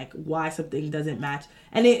anomalies and like why something doesn't match.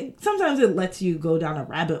 And sometimes it lets you go down a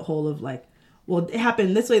rabbit hole of like, well, it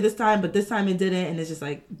happened this way this time, but this time it didn't. And it's just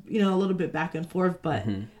like, a little bit back and forth. But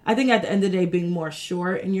I think at the end of the day, being more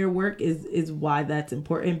sure in your work is why that's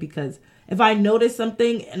important. Because if I notice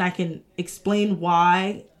something and I can explain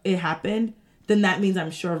why it happened, then that means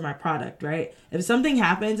I'm sure of my product, right? If something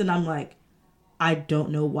happens and I'm like, I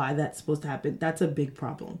don't know why that's supposed to happen, that's a big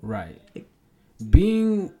problem. Right.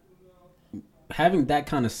 Having that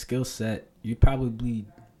kind of skill set, you probably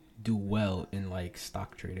do well in like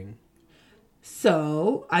stock trading.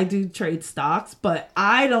 So I do trade stocks, but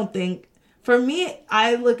I don't think, for me,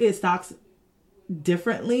 I look at stocks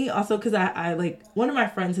differently. Also, because I like, one of my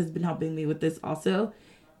friends has been helping me with this also.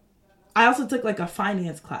 I also took like a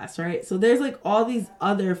finance class, right? So there's like all these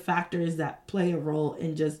other factors that play a role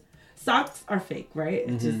in just, stocks are fake, right?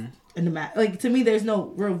 It's just in the math. Like, to me, there's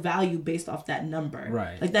no real value based off that number.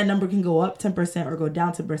 Right. Like, that number can go up 10% or go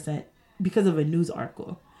down 10% because of a news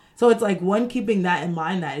article. So it's like, one, keeping that in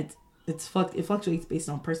mind, that it fluctuates based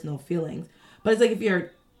on personal feelings. But it's like, if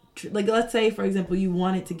you're like, let's say for example, you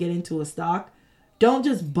wanted to get into a stock, don't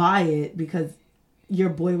just buy it because your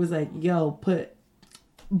boy was like, yo,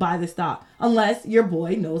 buy the stock, unless your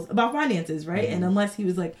boy knows about finances, right? And unless he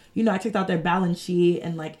was like, I checked out their balance sheet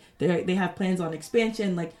and like they have plans on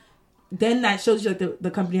expansion, like then that shows you like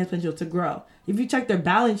the company has potential to grow. If you check their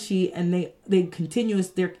balance sheet and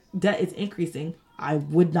their debt is increasing, I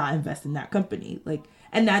would not invest in that company. Like,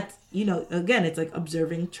 and that's, again, it's like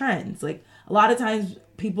observing trends. Like, a lot of times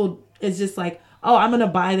people, it's just like, oh, I'm going to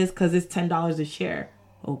buy this because it's $10 a share.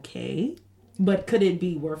 Okay. But could it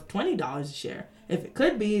be worth $20 a share? If it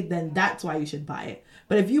could be, then that's why you should buy it.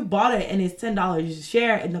 But if you bought it and it's $10 a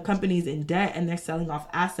share and the company's in debt and they're selling off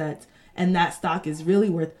assets and that stock is really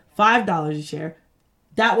worth $5 a share,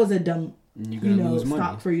 that was a dumb,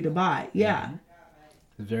 stock for you to buy. Yeah.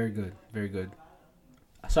 Very good. Very good.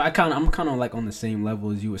 So I'm kind of like on the same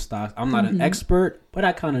level as you with stocks. I'm not an expert, but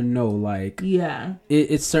I kind of know like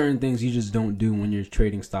it's certain things you just don't do when you're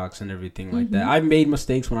trading stocks and everything like that. I've made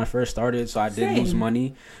mistakes when I first started, so I did lose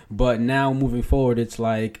money. But now moving forward, it's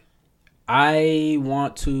like I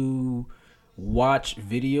want to watch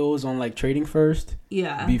videos on like trading first,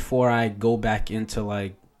 before I go back into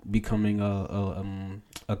like becoming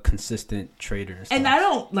a consistent trader. And I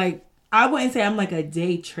don't like. I wouldn't say I'm like a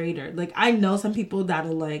day trader. Like, I know some people that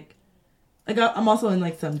are like I'm also in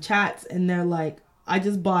like some chats and they're like, I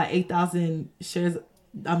just bought 8,000 shares.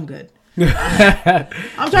 I'm good.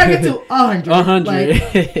 I'm trying to get to 100.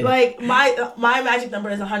 100. Like my magic number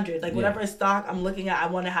is 100. Like, whatever stock I'm looking at, I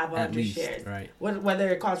want to have 100 shares. Right. Whether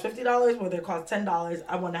it costs $50, whether it costs $10,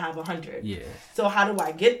 I want to have 100. Yeah. So how do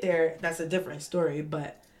I get there? That's a different story.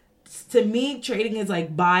 But to me, trading is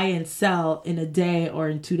like buy and sell in a day or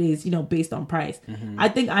in 2 days, based on price. I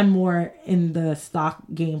think I'm more in the stock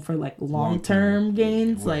game for like long-term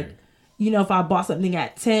gains. Like, if I bought something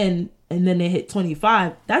at 10 and then it hit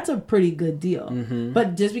 25, that's a pretty good deal.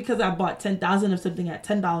 But just because I bought 10,000 of something at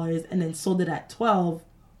 $10 and then sold it at 12,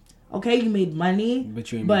 okay, you made money,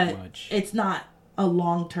 but you ain't make much. It's not a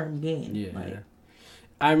long-term gain. Yeah.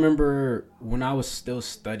 I remember when I was still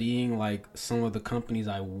studying, like, some of the companies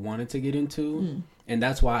I wanted to get into, and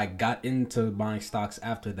that's why I got into buying stocks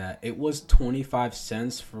after that. It was 25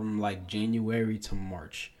 cents from, like, January to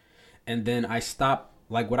March. And then I stopped.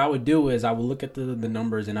 Like, what I would do is I would look at the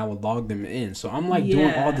numbers and I would log them in. So I'm, like,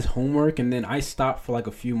 doing all this homework, and then I stopped for, like,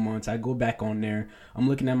 a few months. I go back on there. I'm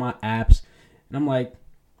looking at my apps, and I'm like,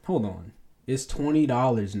 hold on. It's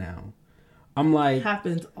 $20 now. I'm like...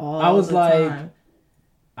 Happens all the time. I was like...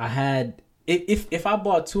 I had if I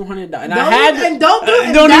bought $200 and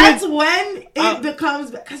that's when it becomes,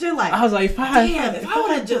 because you're like, I was like, damn, if I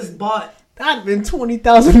would have just bought, I'd been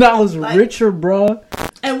 $20,000 richer, bro.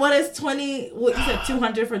 And what is 20? What you said,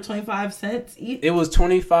 200 for 25 cents each? It was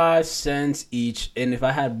 25 cents each, and if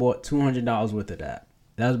I had bought $200 worth of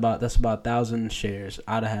that's about 1,000 shares.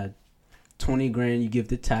 I'd have had $20,000. You give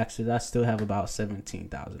the taxes, I still have about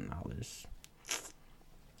 $17,000.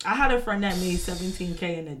 I had a friend that made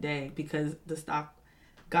 $17,000 in a day because the stock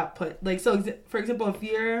got put, like, so for example,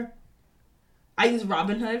 I use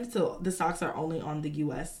Robinhood, so the stocks are only on the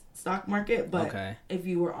U.S. stock market, but if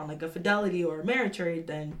you were on like a Fidelity or a Ameritrade,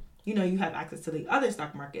 then you have access to the other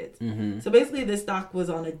stock markets. So basically this stock was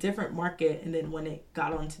on a different market, and then when it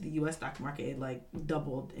got onto the U.S. stock market, it like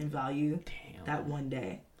doubled in value that one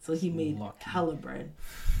day. So he made hella bread.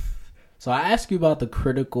 So I ask you about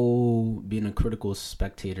being a critical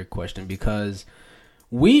spectator question, because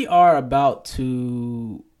we are about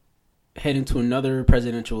to head into another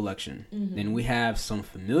presidential election, and we have some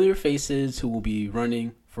familiar faces who will be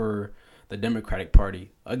running for the Democratic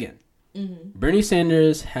Party again. Bernie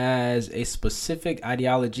Sanders has a specific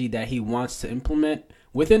ideology that he wants to implement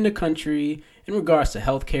within the country in regards to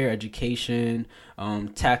healthcare, education,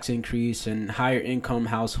 tax increase, and higher income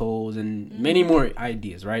households, and many more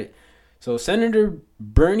ideas, right? So Senator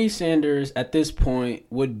Bernie Sanders at this point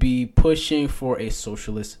would be pushing for a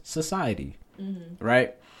socialist society,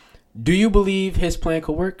 right? Do you believe his plan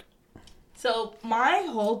could work? So my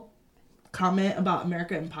whole comment about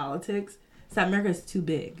America and politics is that America is too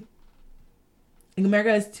big. Like,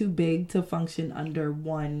 America is too big to function under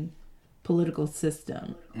one political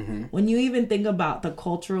system. When you even think about the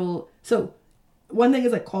cultural... So one thing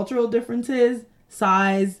is like cultural differences,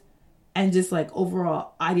 size, and just like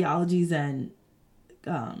overall ideologies and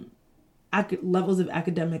levels of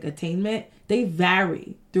academic attainment, they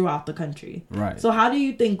vary throughout the country. Right. So how do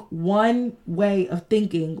you think one way of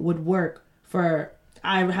thinking would work for...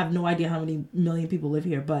 I have no idea how many million people live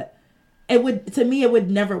here, but it would, to me, it would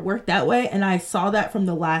never work that way. And I saw that from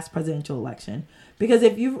the last presidential election. Because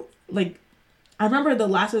if you, like, I remember the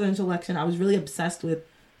last presidential election, I was really obsessed with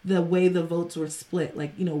the way the votes were split.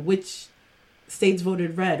 Like, you know, which states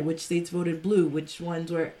voted red, which states voted blue, which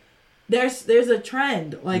ones were... There's a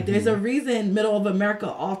trend. Like, there's a reason middle of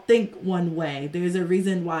America all think one way. There's a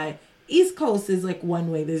reason why East Coast is like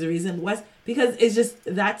one way. There's a reason West... Because it's just,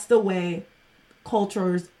 that's the way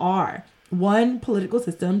cultures are. One political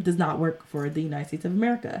system does not work for the United States of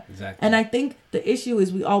America. Exactly. And I think the issue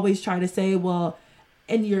is we always try to say, well,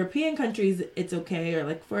 in European countries, it's okay. Or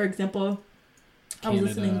like, for example, I was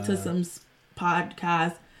listening to some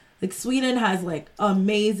podcast. Like, Sweden has like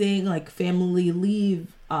amazing like family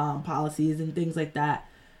leave policies and things like that.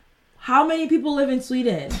 How many people live in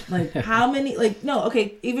Sweden? Like, how many, like, no,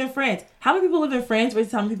 okay, even France. How many people live in France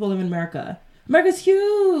versus how many people live in America? America's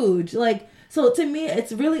huge. Like, so to me,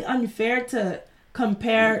 it's really unfair to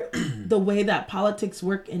compare the way that politics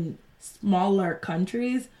work in smaller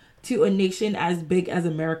countries to a nation as big as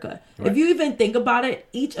America. Right. If you even think about it,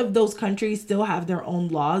 each of those countries still have their own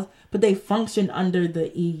laws, but they function under the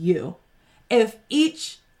EU. If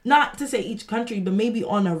each, not to say each country, but maybe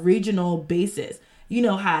on a regional basis, you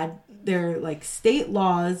know, had their like state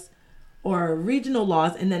laws or regional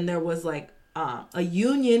laws, and then there was like a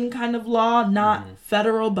union kind of law, not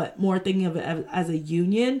federal, but more thinking of it as a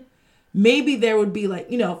union, maybe there would be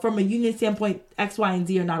like, you know, from a union standpoint, X, Y, and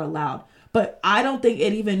Z are not allowed. But I don't think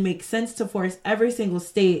it even makes sense to force every single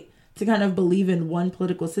state to kind of believe in one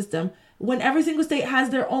political system when every single state has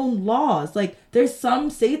their own laws. Like, there's some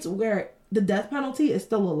states where the death penalty is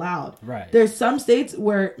still allowed. Right. There's some states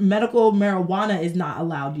where medical marijuana is not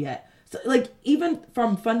allowed yet. So, like, even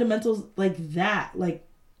from fundamentals like that, like,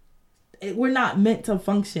 we're not meant to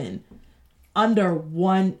function under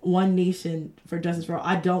one nation for justice for all.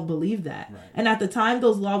 I don't believe that. Right. And at the time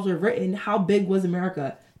those laws were written, how big was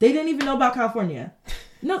America? They didn't even know about California.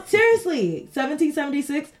 No, seriously.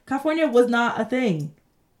 1776, California was not a thing.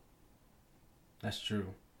 That's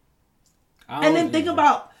true. And then think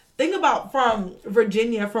about from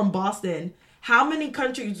Virginia, from Boston, how many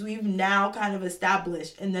countries we've now kind of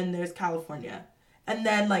established, and then there's California. And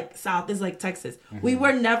then like south is like Texas. We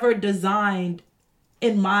were never designed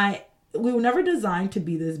we were never designed to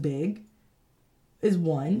be this big, is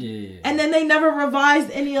one. Yeah. And then they never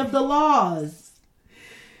revised any of the laws.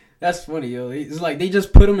 That's funny, yo. It's like they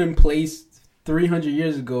just put them in place 300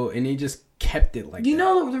 years ago, and they just kept it like that. You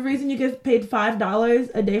know the reason you get paid $5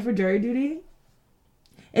 a day for jury duty?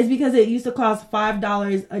 Is because it used to cost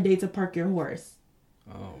 $5 a day to park your horse.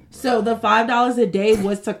 Oh, so the $5 a day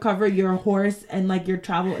was to cover your horse and like your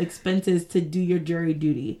travel expenses to do your jury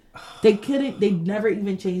duty. They never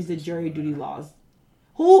even changed the jury duty laws.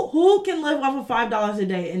 Who can live off of $5 a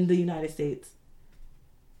day in the United States?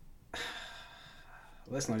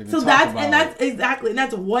 Let's not even talk about it.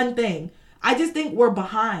 That's one thing. I just think we're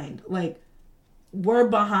behind. Like, we're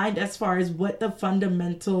behind as far as what the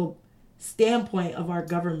fundamental standpoint of our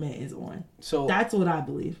government is on. So that's what I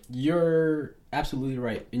believe. You're absolutely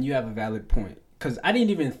right, and you have a valid point. Because I didn't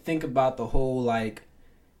even think about the whole like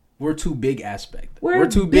we're too big aspect. We're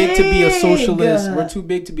too big to be a socialist. We're too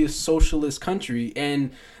big to be a socialist country,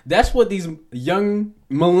 and that's what these young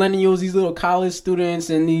millennials, these little college students,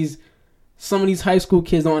 and some of these high school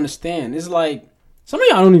kids don't understand. It's like some of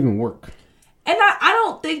y'all don't even work. And I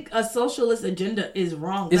don't think a socialist agenda is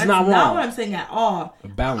wrong. It's not wrong. That's not what I'm saying at all. A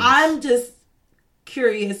balance. I'm just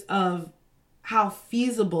curious of how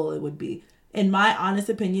feasible it would be. In my honest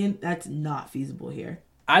opinion, that's not feasible here.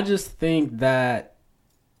 I just think that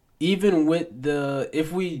even with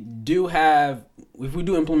if we do have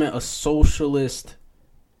implement a socialist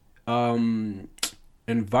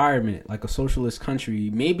environment, like a socialist country,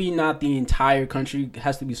 maybe not the entire country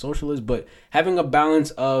has to be socialist, but having a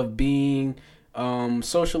balance of being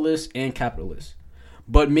socialist and capitalist,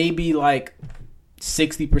 but maybe like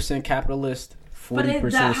 60% capitalist,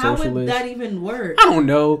 40% how socialist. would that even work? I don't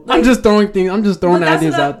know. Like, I'm just throwing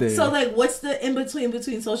ideas out there. So like, what's the in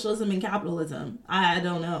between socialism and capitalism? I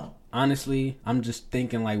don't know. Honestly, I'm just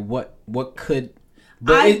thinking like what could.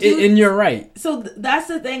 But and you're right. So that's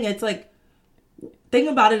the thing. It's like, think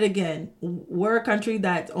about it again. We're a country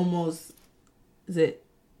that's almost,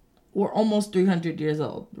 we're almost 300 years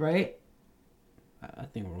old, right? I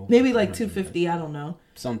think we're maybe like 250. I don't know.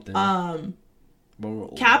 Something.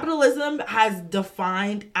 Capitalism has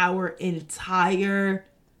defined our entire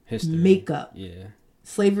history, makeup. Yeah.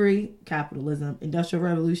 Slavery, capitalism. Industrial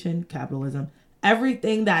Revolution, capitalism.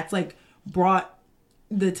 Everything that's like brought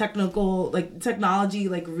the technology,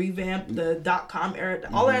 like revamped the .com era.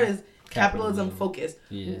 All that is capitalism focused.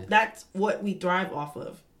 Yeah. That's what we thrive off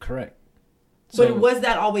of. Correct. But was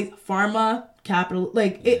that always pharma, capital?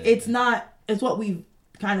 Like, it's not. It's what we've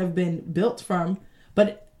kind of been built from.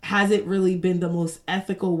 But has it really been the most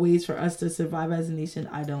ethical ways for us to survive as a nation?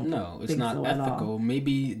 I don't know. No, it's not ethical.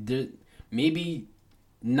 Maybe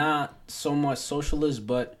not so much socialist,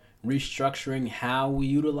 but restructuring how we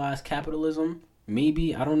utilize capitalism.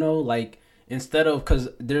 Maybe, I don't know, like, instead of, because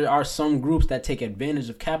there are some groups that take advantage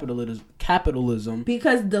of capitalism.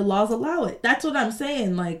 Because the laws allow it. That's what I'm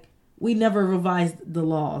saying. Like, we never revised the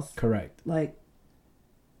laws. Correct. Like,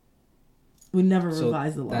 we never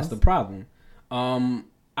revised the laws. That's the problem.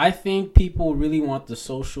 I think people really want the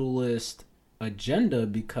socialist agenda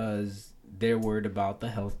because they're worried about the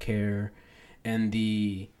healthcare and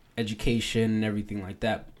the education and everything like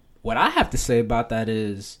that. What I have to say about that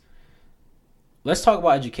is, let's talk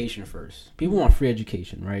about education first. People want free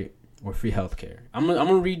education, right? Or free healthcare. I'm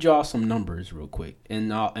gonna read y'all some numbers real quick,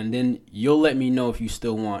 and then you'll let me know if you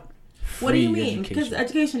still want free education. What do you mean? Because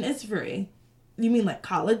education is free. You mean like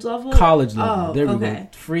college level? College level. Oh, there we okay.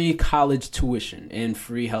 go. Free college tuition and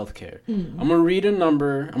free healthcare. I'm gonna read a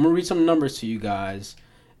number. I'm gonna read some numbers to you guys,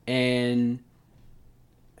 and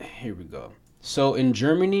here we go. So in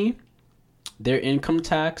Germany, their income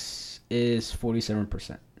tax is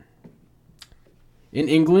 47%. In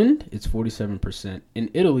England, it's 47%. In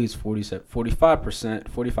Italy, it's 45%,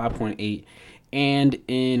 45.8%. And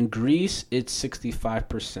in Greece, it's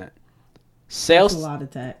 65%. That's a lot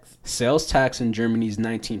of tax. Sales tax in Germany is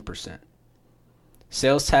 19%.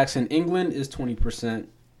 Sales tax in England is 20%.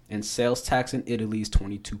 And sales tax in Italy is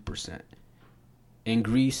 22%. In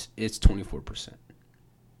Greece, it's 24%.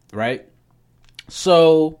 Right?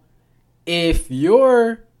 So, if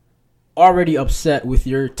you're already upset with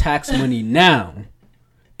your tax money now,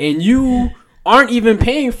 and you aren't even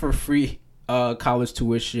paying for free college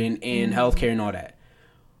tuition and healthcare and all that,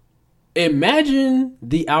 imagine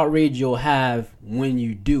the outrage you'll have when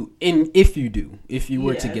you do, and if you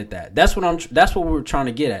were to get that. That's what we're trying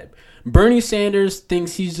to get at. Bernie Sanders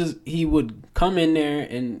thinks he would come in there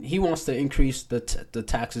and he wants to increase the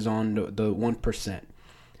taxes on the 1%.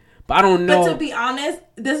 But I don't know. But to be honest,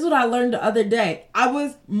 this is what I learned the other day. I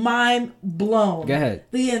was mind blown. Go ahead.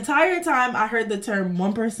 The entire time I heard the term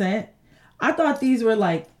 1%, I thought these were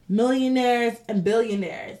like millionaires and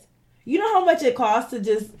billionaires. You know how much it costs to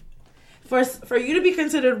just for you to be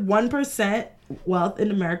considered 1% wealth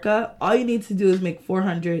in America? All you need to do is make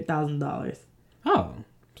 $400,000. Oh,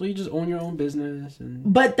 so you just own your own business,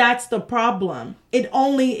 But that's the problem. It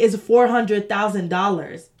only is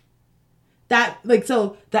 $400,000.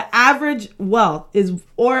 So the average wealth is,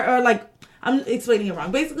 or like, I'm explaining it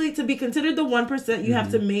wrong. Basically, to be considered the 1%, you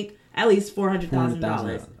have to make at least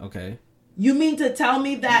 $400,000. Okay. You mean to tell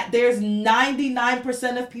me that there's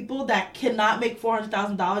 99% of people that cannot make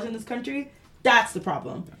 $400,000 in this country? That's the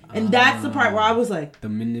problem. And that's the part where I was like,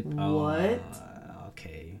 what?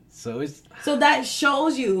 Okay. So that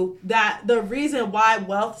shows you that the reason why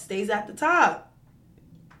wealth stays at the top.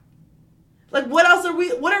 Like, what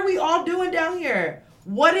are we all doing down here?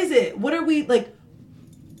 What is it? What are we, like,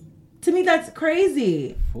 to me, that's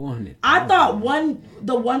crazy. 400. I thought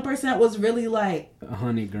the 1% was really like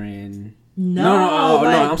 $100,000. No,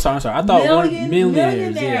 I'm sorry. I thought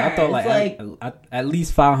millionaires. Yeah, I thought like at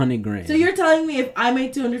least $500,000. So you're telling me if I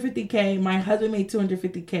made $250K, my husband made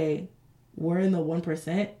 $250K, we're in the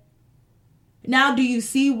 1%? Now, do you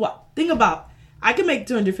see what? Think about, I could make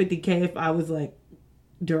 $250K if I was like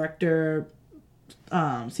director,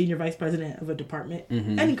 senior vice president of a department,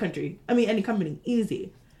 any company,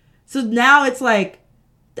 easy. So now it's like,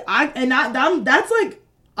 that's like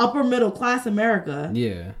upper middle class America.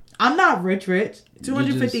 Yeah. I'm not rich.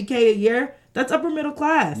 $250K a year. That's upper middle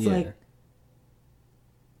class. Yeah. Like,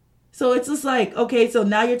 so it's just like, okay, so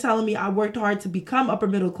now you're telling me I worked hard to become upper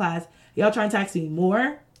middle class. Y'all trying to tax me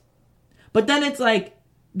more? But then it's like,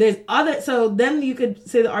 there's other, so then you could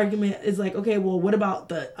say the argument is like, okay, well, what about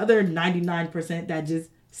the other 99% that just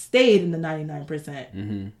stayed in the 99%?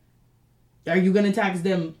 Mm-hmm. Are you going to tax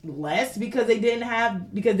them less because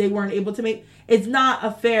they weren't able to make, it's not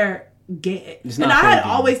a fair game. And I had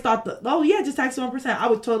always thought that, oh yeah, just tax 1%. I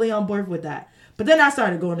was totally on board with that. But then I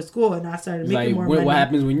started going to school and I started making more money. What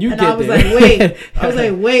happens when you and get I was there? I was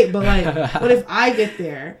like, wait, but like, what if I get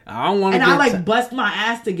there? I don't want to. And I like bust my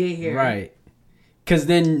ass to get here. Right. Because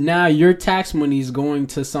then now your tax money is going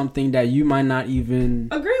to something that you might not even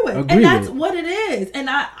agree with. And that's what it is. And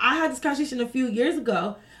I had this conversation a few years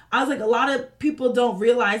ago. I was like, a lot of people don't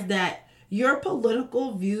realize that your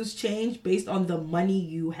political views change based on the money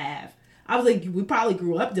you have. I was like, we probably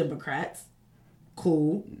grew up Democrats.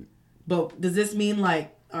 Cool. But does this mean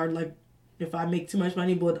if I make too much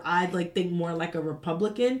money, would I like think more like a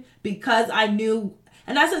Republican? Because I knew,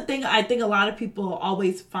 and that's the thing I think a lot of people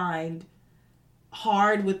always find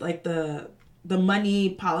hard with like the money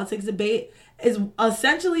politics debate is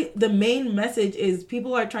essentially the main message is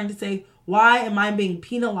people are trying to say, why am I being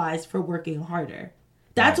penalized for working harder?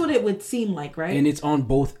 That's what it would seem like, right? And it's on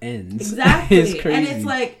both ends. Exactly. It's crazy. And it's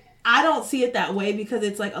like, I don't see it that way because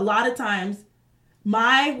it's like a lot of times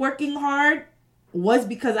my working hard was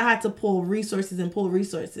because I had to pull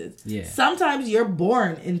resources. Yeah. Sometimes you're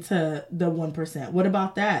born into the 1%. What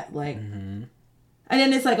about that? Like, and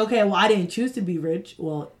then it's like, okay, well, I didn't choose to be rich.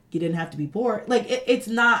 Well, you didn't have to be poor. Like, it's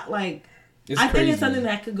not like, I think it's something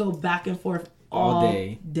that could go back and forth all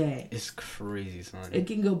day. It's crazy, son. It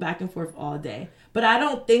can go back and forth all day. But I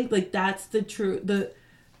don't think like that's the truth.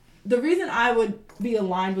 The reason I would be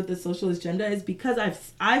aligned with the socialist agenda is because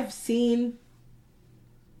I've seen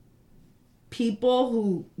people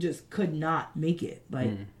who just could not make it.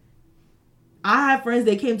 Like, I have friends,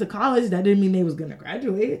 they came to college, that didn't mean they was going to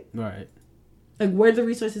graduate. Right. Like, where's the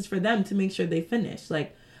resources for them to make sure they finish?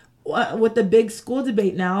 Like, with the big school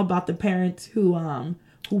debate now about the parents who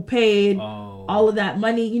paid all of that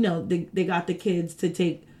money, you know, they got the kids to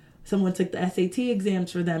take, someone took the SAT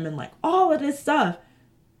exams for them and like all of this stuff.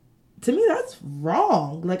 To me, that's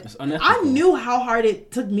wrong. Like, I knew how hard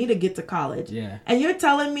it took me to get to college. Yeah. And you're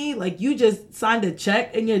telling me, like, you just signed a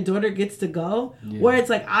check and your daughter gets to go? Yeah. Where it's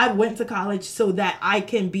like, I went to college so that I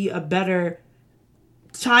can be a better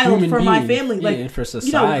child for my family. Like, and for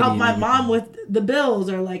society. You know, help my mom with the bills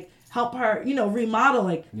or, like, help her, you know, remodel.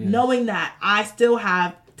 Like, knowing that I still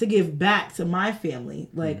have to give back to my family.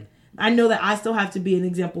 Like, I know that I still have to be an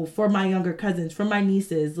example for my younger cousins, for my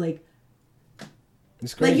nieces. Like,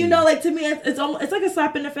 it's crazy. Like, you know, like, to me, it's like a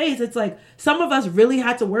slap in the face. It's like, some of us really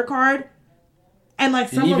had to work hard. And,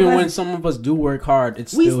 like, when some of us do work hard,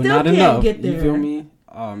 it's still not enough. Get there. You feel me?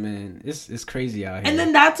 Oh, man. It's crazy out here. And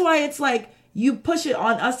then that's why it's like, you push it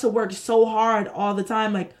on us to work so hard all the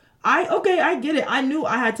time. Like, I get it. I knew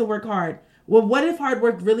I had to work hard. Well, what if hard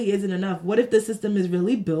work really isn't enough? What if the system is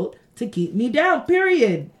really built to keep me down?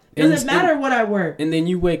 Period. Doesn't matter what I work. And then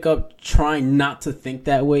you wake up trying not to think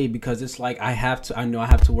that way because it's like, I know I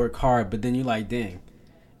have to work hard. But then you're like, dang,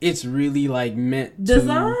 it's really like meant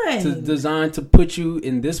designed to put you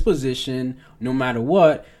in this position no matter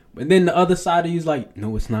what. But then the other side of you is like,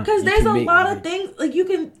 no, it's not. Because there's a lot of things, like, you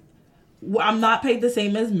can, I'm not paid the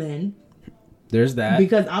same as men. There's that.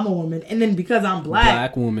 Because I'm a woman. And then because I'm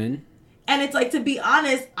black woman. And it's like, to be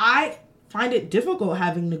honest, I find it difficult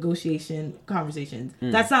having negotiation conversations.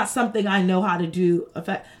 That's not something I know how to do.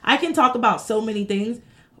 I can talk about so many things.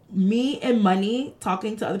 Me and money,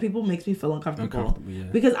 talking to other people makes me feel uncomfortable. Yeah.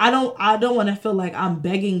 Because I don't want to feel like I'm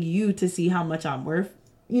begging you to see how much I'm worth.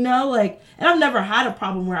 You know, like, and I've never had a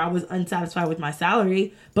problem where I was unsatisfied with my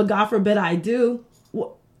salary, but God forbid I do.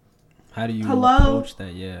 How do you approach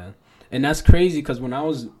that? Yeah. And that's crazy because when I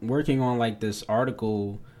was working on like this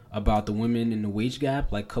article about the women in the wage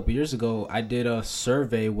gap, like a couple years ago, I did a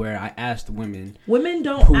survey where I asked women. Women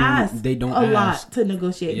don't ask a lot to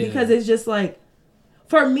negotiate because it's just like,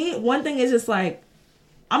 for me, one thing is just like,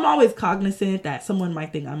 I'm always cognizant that someone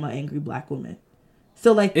might think I'm an angry black woman.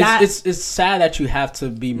 So like that. It's sad that you have to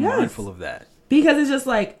be mindful of that. Because it's just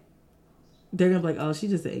like, they're going to be like, oh, she's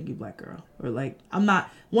just an angry black girl. Or like, I'm not.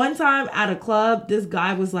 One time at a club, this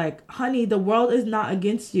guy was like, honey, the world is not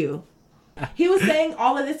against you. He was saying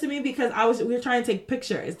all of this to me because we were trying to take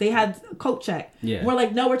pictures. They had a coat check. Yeah. We're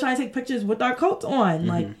like, no, we're trying to take pictures with our coats on.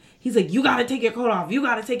 Like, he's like, you got to take your coat off. You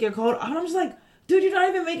got to take your coat off. And I'm just like, dude, you're not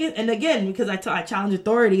even making. And again, because I challenge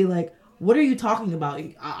authority, like, what are you talking about?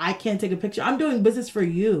 I can't take a picture. I'm doing business for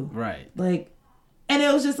you. Right. Like, and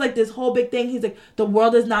it was just like this whole big thing. He's like, the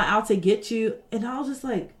world is not out to get you. And I was just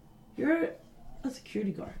like, you're a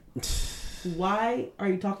security guard. Why are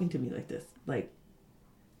you talking to me like this? Like,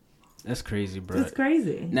 that's crazy, bro. it's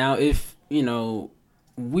crazy. Now, if, you know,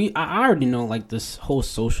 I already know, like, this whole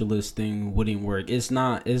socialist thing wouldn't work. It's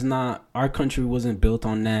not, our country wasn't built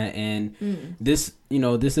on that. And this, you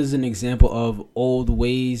know, this is an example of old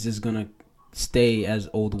ways is going to stay as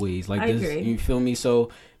old ways. Like, I this, agree. you feel me? So,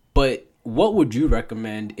 but what would you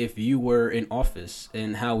recommend if you were in office,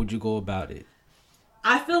 and how would you go about it?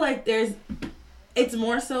 I feel like it's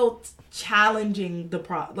more so challenging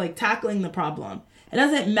tackling the problem. It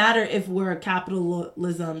doesn't matter if we're a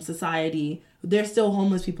capitalism society. There's still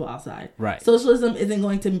homeless people outside. Right. Socialism isn't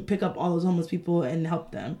going to pick up all those homeless people and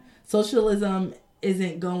help them. Socialism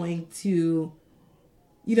isn't going to,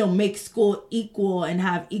 you know, make school equal and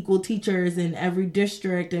have equal teachers in every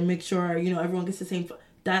district and make sure, you know, everyone gets the same.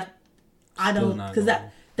 That's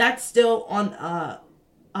still on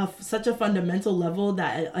such a fundamental level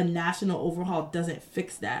that a national overhaul doesn't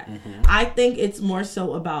fix that. I think it's more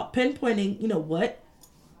so about pinpointing, you know, what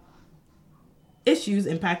issues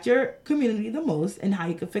impact your community the most and how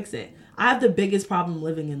you could fix it. I have the biggest problem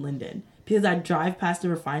living in Linden because I drive past the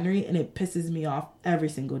refinery and it pisses me off every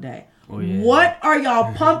single day. Oh, yeah. What are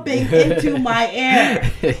y'all pumping into my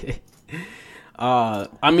air?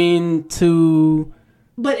 I mean,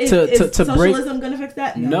 But is socialism going to fix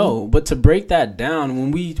that? No, but to break that down, when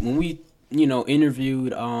we you know,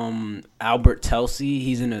 interviewed Albert Telsey,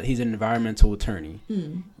 he's an environmental attorney.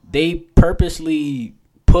 They purposely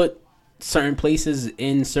put certain places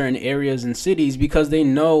in certain areas and cities because they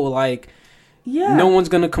know, like, no one's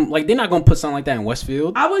gonna come. Like, they're not gonna put something like that in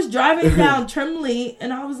Westfield. I was driving down Trimley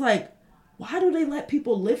and I was like, why do they let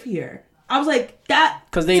people live here? I was like, that,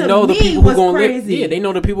 because they know the people who gonna live. Yeah, they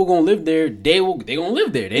know the people gonna live there. They gonna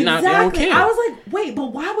live there. They don't care. I was like, wait,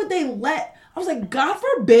 but why would they let? I was like, God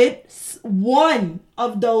forbid one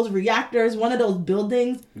of those reactors, one of those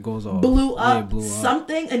buildings goes off, blew up.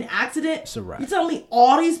 Something, an accident. It's a wrap. You tell me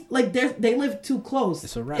all these, like, they live too close.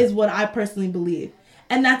 It's a wrap. Is what I personally believe,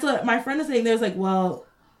 and that's what my friend is saying. There's like, well,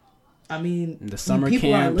 I mean, the summer people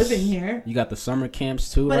camps, are living here. You got the summer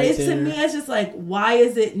camps too, but right it's there. To me, it's just like, why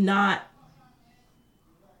is it not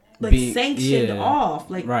like sanctioned off?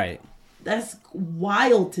 Like, right. That's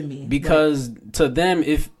wild to me. Because to them,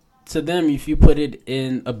 if you put it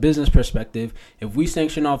in a business perspective, if we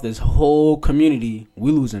sanction off this whole community,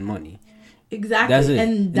 we losing money. Exactly. That's it.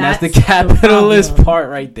 And that's the capitalist part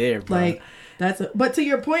right there, bro. Like, but to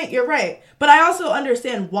your point, you're right. But I also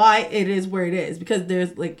understand why it is where it is, because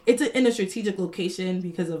there's like, it's in a strategic location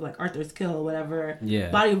because of like Arthur's Kill or whatever.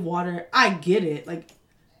 Yeah. Body of water. I get it. Like,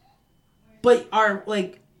 but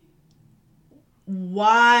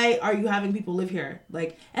why are you having people live here?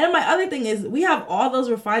 Like, and my other thing is, we have all those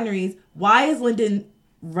refineries. Why is Linden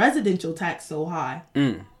residential tax so high?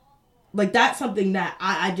 Like, that's something that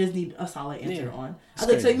I just need a solid answer on. I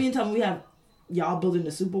was like, so you mean to tell me we have y'all building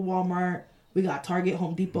the Super Walmart? We got Target,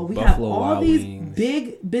 Home Depot. We have all Wild these Wings.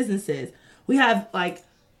 Big businesses. We have like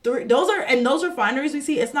those refineries we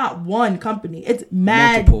see. It's not one company. It's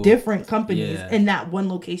multiple different companies in that one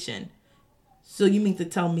location. So you mean to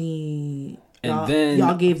tell me? And then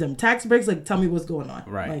y'all gave them tax breaks? Like, tell me what's going on.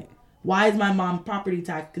 Right. Like, why is my mom's property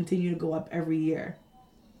tax continue to go up every year?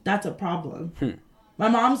 That's a problem. My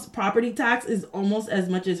mom's property tax is almost as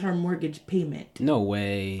much as her mortgage payment. No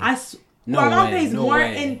way. My mom pays more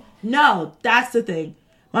in... No, that's the thing.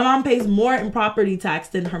 My mom pays more in property tax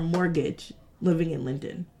than her mortgage living in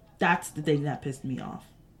Linden. That's the thing that pissed me off.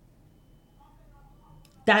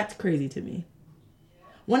 That's crazy to me.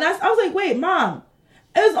 When I was like, wait, Mom...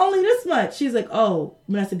 It was only this much. She's like, oh,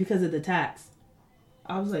 when I said because of the tax.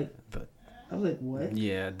 I was like, what?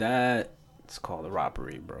 Yeah, that's called a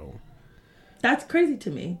robbery, bro. That's crazy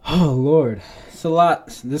to me. Oh, Lord. It's a lot.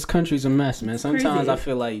 This country's a mess, man. Sometimes I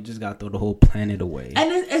feel like you just got to throw the whole planet away.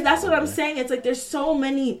 And that's what I'm saying. It's like there's so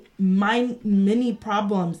many mini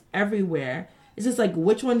problems everywhere. It's just like,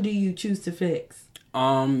 which one do you choose to fix?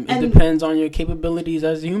 It depends on your capabilities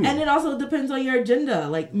as a human. And it also depends on your agenda.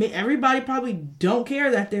 Like, everybody probably don't care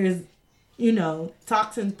that there's, you know,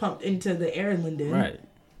 toxins pumped into the air in Linden. Right.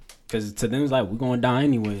 Because to them, it's like, we're going to die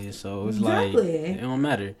anyway. So it's like, it don't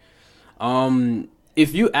matter.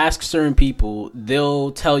 If you ask certain people,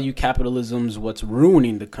 they'll tell you capitalism's what's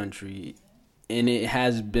ruining the country. And it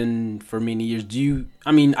has been for many years.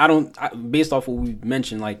 Based off what we've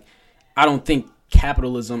mentioned, like, I don't think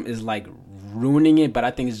capitalism is like ruining it, but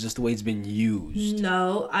I think it's just the way it's been used.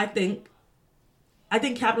 No, I think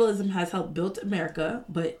capitalism has helped build America,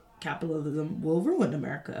 but capitalism will ruin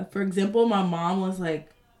America. For example, my mom was like,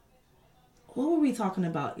 what were we talking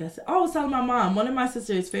about yesterday? Oh, I was telling my mom, one of my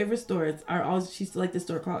sister's favorite stores she used to like this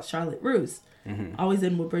store called Charlotte Russe. Mm-hmm. Always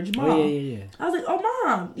in Woodbridge Mall. Oh, yeah. I was like, oh,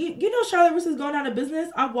 Mom, you know Charlotte Russe is going out of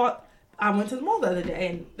business? I went to the mall the other day,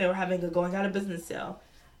 and they were having a going out of business sale.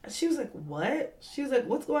 And she was like, what? She was like,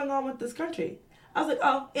 what's going on with this country? I was like,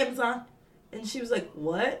 oh, Amazon. And she was like,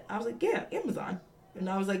 what? I was like, yeah, Amazon. And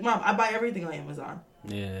I was like, Mom, I buy everything on Amazon.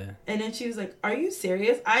 Yeah. And then she was like, are you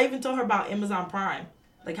serious? I even told her about Amazon Prime.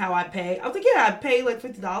 Like how I pay. I was like, yeah, I pay like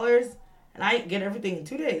 $50 and I get everything in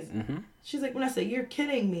 2 days. Mm-hmm. She's like, Vanessa, you're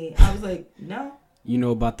kidding me. I was like, no. You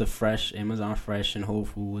know about the Amazon Fresh and Whole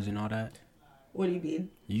Foods and all that? What do you mean?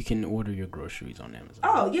 You can order your groceries on Amazon.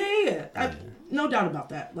 Oh, yeah. No doubt about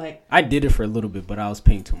that. Like, I did it for a little bit, but I was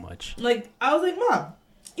paying too much. Like, I was like, Mom,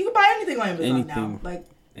 you can buy anything on Amazon now. Like,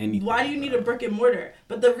 why do you need a brick and mortar?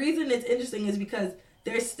 But the reason it's interesting is because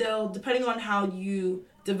there's still, depending on how you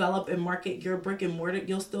develop and market your brick and mortar,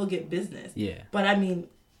 you'll still get business. Yeah. But I mean,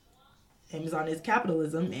 Amazon is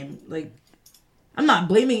capitalism, and like, I'm not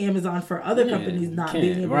blaming Amazon for other companies not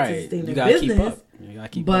being able to sustain their business. You gotta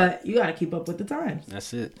keep up. You gotta keep up with the times.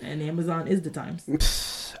 That's it. And Amazon is the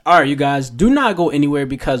times. All right, you guys, do not go anywhere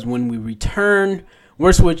because when we return,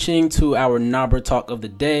 we're switching to our Nabra talk of the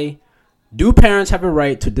day. Do parents have a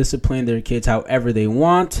right to discipline their kids however they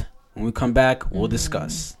want? When we come back, we'll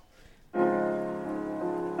discuss.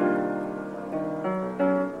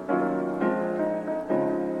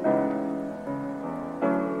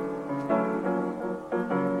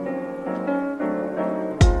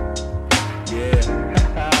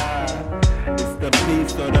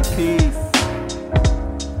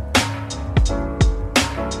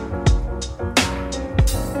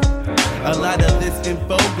 A lot of this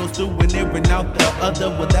info goes through and in and out the other.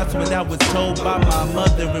 Well, that's what I was told by my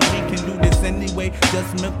mother. And we can do this anyway.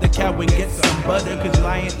 Just milk the cow and get some butter. Cause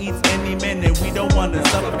lion eats any man and we don't wanna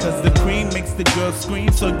suffer. Cause the cream makes the girl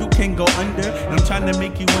scream so you can go under. And I'm trying to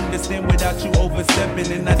make you understand without you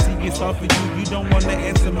overstepping. And I see it's hard for you. You don't wanna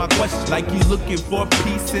answer my question. Like you looking for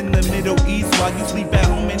peace in the Middle East while you sleep at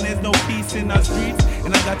home and there's no peace in our streets.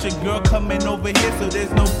 And I got your girl coming over here so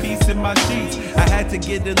there's no peace in my sheets. I had to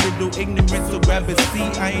get a little ignorant, so grab a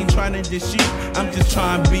seat. I ain't trying to dish you, I'm just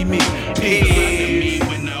trying to be me. Peace.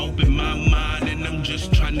 When I open my mind and I'm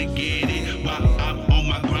just trying to get it while I'm on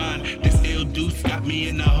my grind. This ill deuce got me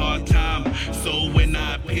in a hard time. So when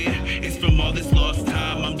I appear, it's from all this lost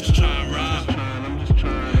time. I'm just trying to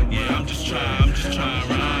rhyme. Yeah, I'm just trying to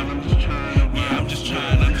rhyme. Yeah, I'm just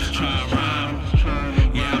trying to rhyme.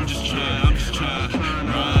 Yeah, I'm just trying to rhyme.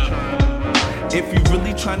 If you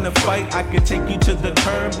really trying to fight, I could take you to the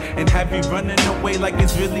curb and have you running away like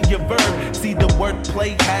it's really your verb. See, the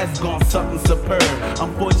wordplay has gone something superb.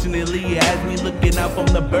 Unfortunately, it has me looking out from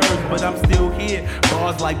the birds, but I'm still here.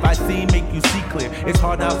 Bars like I see make you see clear. It's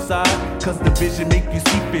hard outside, cause the vision make you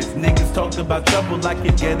see fits. Niggas talked about trouble, I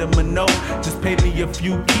could get them a note. Just pay me a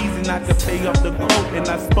few keys and I could pay off the quote. And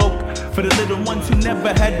I spoke for the little ones who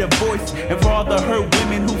never had a voice, and for all the hurt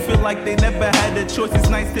women who feel like they never had a choice. It's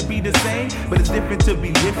nice to be the same, but it's different to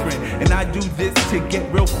be different. And I do this to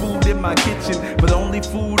get real food in my kitchen, but the only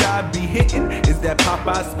food I be hitting is that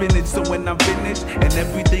Popeye spinach. So when I'm finished and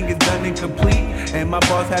everything is done and complete, and my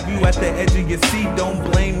boss have you at the edge of your seat, don't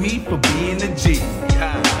blame me for being a G.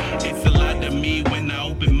 It's a lot to me when I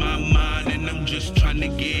open my mind and I'm just trying to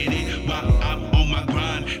get it while I'm on my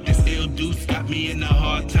grind. This ill deuce got me in a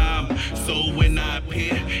hard time. So when I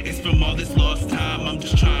appear, it's from all this lost time. I'm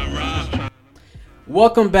just trying to rhyme.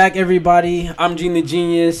 Welcome back, everybody. I'm Gene the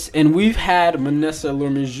Genius, and we've had Vanessa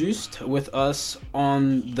Lorme-Juste with us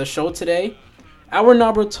on the show today. Our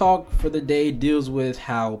Nabra talk for the day deals with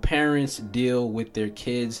how parents deal with their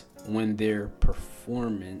kids when their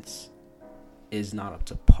performance is not up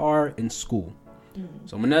to par in school.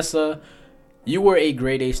 So, Vanessa, you were a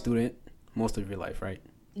grade A student most of your life, right?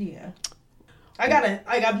 Yeah. I've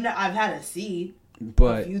had a C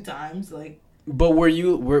a few times, But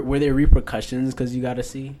were there repercussions because you got a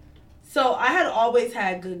C? So I had always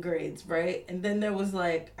had good grades, right? And then there was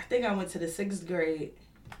I think I went to the 6th grade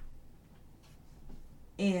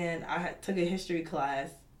and I took a history class.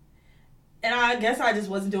 And I guess I just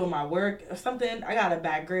wasn't doing my work or something. I got a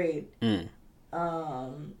bad grade. And my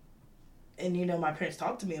parents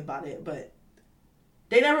talked to me about it, but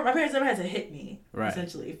my parents never had to hit me,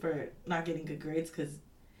 essentially, for not getting good grades. Because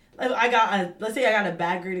let's say I got a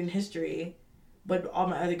bad grade in history, but all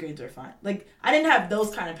my other grades were fine. I didn't have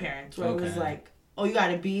those kind of parents where it was oh, you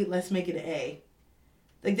got a B, let's make it an A.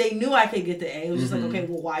 Like, they knew I could get the A. It was just like, okay,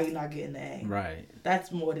 well, why are you not getting the A? Right.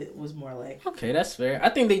 That's what it was more like. Okay, that's fair. I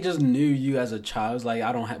think they just knew you as a child. It's like,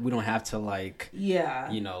 we don't have to, like,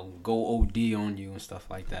 Yeah. you know, go OD on you and stuff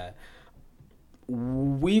like that.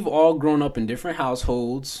 We've all grown up in different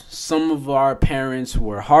households. Some of our parents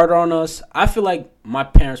were hard on us. I feel like my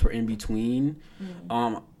parents were in between.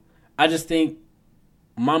 I just think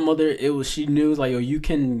my mother, she knew, like, yo, you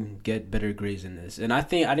can get better grades in this. And I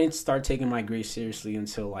think I didn't start taking my grades seriously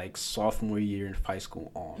until, like, sophomore year in high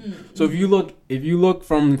school on. So if you look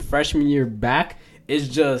from freshman year back, it's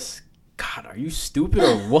just, God, are you stupid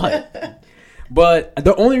or what? But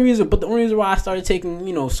the only reason why I started taking,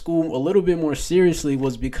 you know, school a little bit more seriously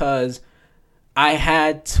was because I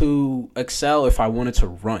had to excel if I wanted to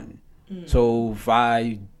run. So if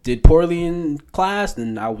I did poorly in class,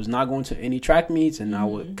 then I was not going to any track meets, and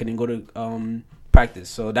couldn't go to practice.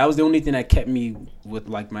 So that was the only thing that kept me with,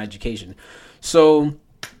 like, my education. So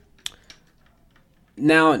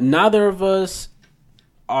now neither of us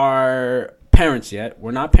are parents yet.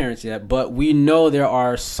 We're not parents yet, but we know there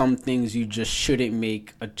are some things you just shouldn't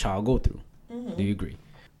make a child go through. Do you agree?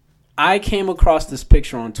 I came across this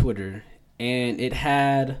picture on Twitter, and it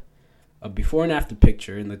had a before and after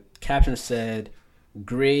picture, and the caption said,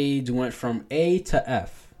 grades went from A to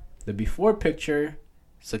F. The before picture,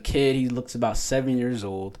 it's a kid, he looks about 7 years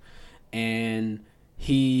old, and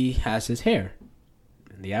he has his hair.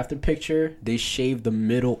 In the after picture, they shaved the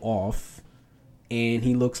middle off, and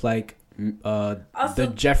he looks like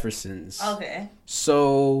the Jeffersons. Okay.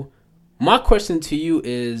 So my question to you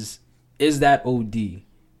is that OD?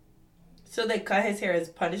 So they cut his hair as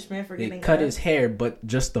punishment for getting They cut his hair, but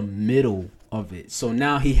just the middle of it. So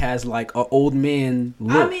now he has, like, an old man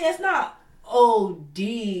look. I mean, it's not OD.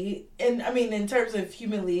 And, I mean, in terms of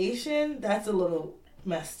humiliation, that's a little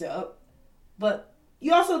messed up. But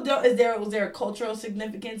you also don't... Was there a cultural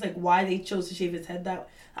significance? Like, why they chose to shave his head that way?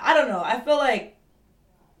 I don't know. I feel like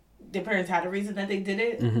their parents had a reason that they did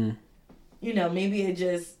it. You know, maybe he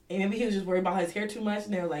was just worried about his hair too much,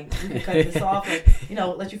 and they were like, "We can cut this off, and, you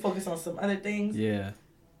know, let you focus on some other things." Yeah.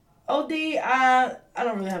 OD, I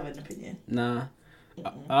don't really have an opinion. Nah.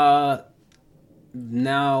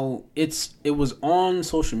 Now it was on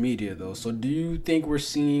social media though. So do you think we're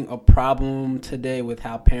seeing a problem today with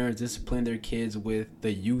how parents discipline their kids with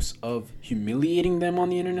the use of humiliating them on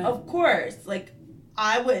the internet? Of course, like,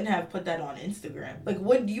 I wouldn't have put that on Instagram. Like,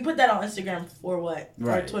 would you put that on Instagram for what?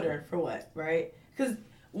 Right. Or Twitter for what? Right? Because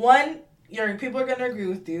one, people are going to agree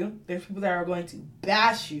with you. There's people that are going to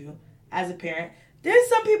bash you as a parent. There's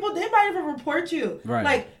some people, they might even report you. Right.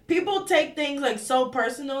 Like, people take things, like, so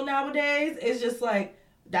personal nowadays. It's just like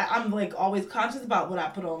that. I'm, like, always conscious about what I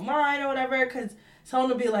put online or whatever. Because someone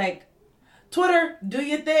will be like, Twitter, do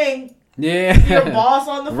your thing. Yeah. Your boss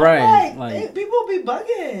on the phone. Right. Like, people be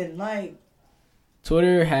bugging. Like,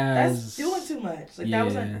 Twitter has... that's doing too much. Like,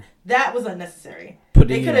 Yeah. that was unnecessary. Putting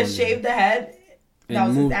They could it have on shaved the head. That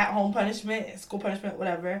was moved- his at-home punishment, school punishment,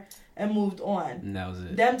 whatever, and moved on. And that was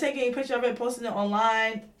it. Them taking a picture of it, posting it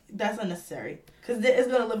online, that's unnecessary. Because it's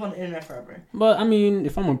going to live on the internet forever. But, I mean,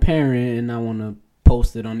 if I'm a parent and I want to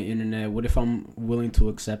post it on the internet, what if I'm willing to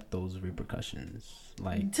accept those repercussions?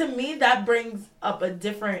 Like, To me, that brings up a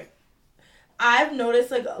different... I've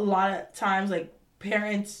noticed, like, a lot of times, like,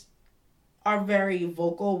 parents are very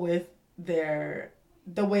vocal with the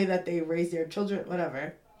way that they raise their children,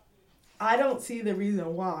 whatever. I don't see the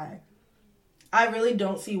reason why. I really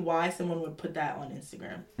don't see why someone would put that on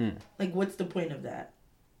Instagram. Like, what's the point of that?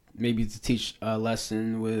 maybe to teach a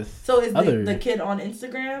lesson with So is other... the kid on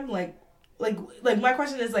Instagram? Like my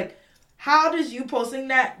question is, like, how does you posting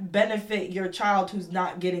that benefit your child who's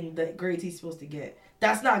not getting the grades he's supposed to get?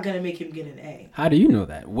 That's not going to make him get an A. How do you know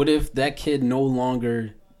that? What if that kid no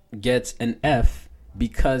longer gets an F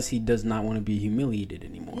because he does not want to be humiliated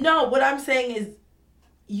anymore? No, what I'm saying is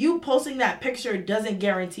you posting that picture doesn't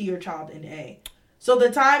guarantee your child an A. So the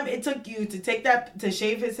time it took you to take that, to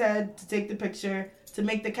shave his head, to take the picture, to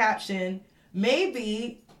make the caption,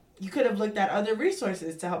 maybe you could have looked at other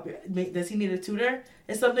resources to help you. Does he need a tutor?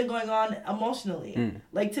 Is something going on emotionally?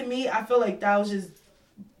 Like, to me, I feel like that was just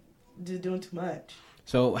doing too much.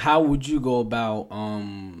 So how would you go about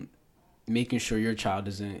making sure your child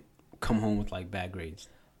doesn't come home with like bad grades?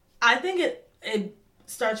 I think it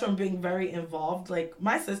starts from being very involved. Like,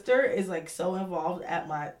 my sister is like so involved at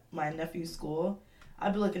my nephew's school.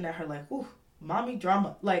 I'd be looking at her like, ooh, mommy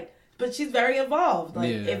drama. Like, but she's very involved. Like,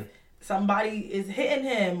 if somebody is hitting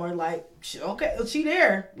him or like, okay, she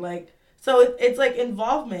there. Like, so it's like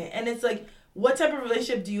involvement. And it's like, what type of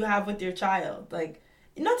relationship do you have with your child? Like,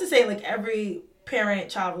 not to say like every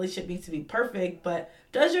parent-child relationship needs to be perfect, but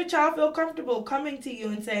Does your child feel comfortable coming to you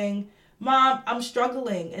and saying, Mom, I'm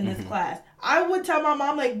struggling in this class? I would tell my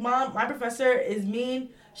mom, like, Mom, my professor is mean.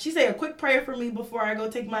 She say a quick prayer for me before I go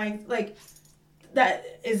take my, like, that,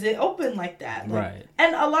 is it open like that? Like, Right.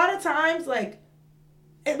 And a lot of times, like,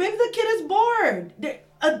 maybe the kid is bored.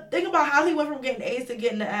 Think about how he went from getting A's to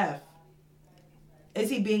getting an F. Is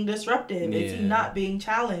he being disruptive? Is he Yeah. not being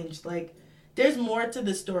challenged? Like, there's more to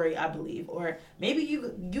the story, I believe. Or maybe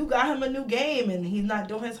you got him a new game and he's not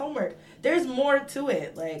doing his homework. There's more to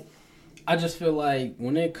it. Like, I just feel like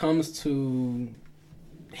when it comes to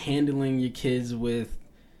handling your kids with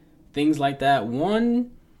things like that,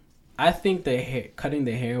 one, I think cutting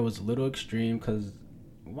the hair was a little extreme because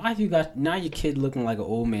why you got now your kid looking like an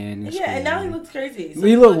old man? In school, and now he looks crazy.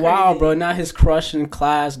 he look wild, bro. Now his crush in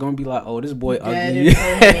class gonna be like, "Oh, this boy ugly."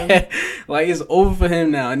 Like it's over for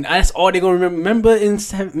him now, and that's all they gonna remember.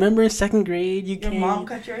 Remember in second grade, Your mom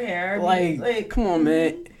cut your hair. Like, come on,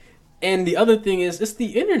 man. And the other thing is, it's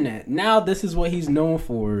the internet. Now this is what he's known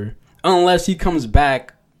for. Unless he comes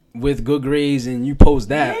back with good grades and you post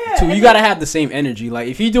that too. You gotta have the same energy. Like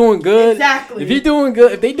if you're doing good, Exactly. If you're doing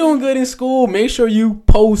good, if they doing good in school, make sure you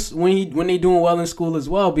post when they doing well in school as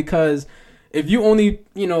well. Because if you only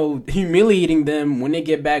humiliating them when they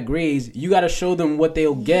get bad grades, you gotta show them what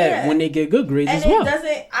they'll get when they get good grades and as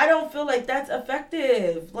well. I don't feel like that's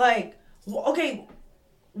effective. Like, okay,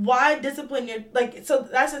 why discipline your, like, so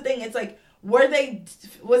that's the thing. It's like, was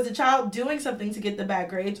the child doing something to get the bad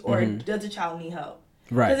grades, or does the child need help?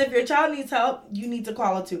 Right. Because if your child needs help, you need to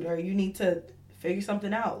call a tutor. You need to figure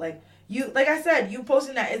something out. Like I said, you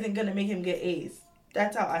posting that isn't gonna make him get A's.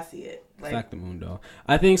 That's how I see it. Like, Factamundo.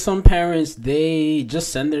 I think some parents, they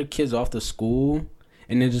just send their kids off to school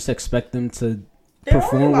and they just expect them to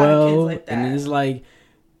perform well. Like that. And it's like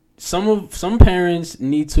some parents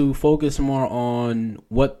need to focus more on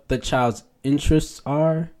what the child's interests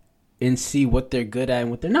are and see what they're good at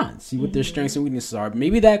and what they're not. See what their strengths and weaknesses are.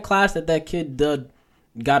 Maybe that class that kid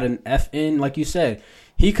got an F in, like you said,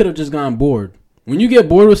 he could have just gone bored. When you get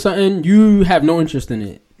bored with something, you have no interest in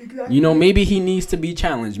it. Exactly. Maybe he needs to be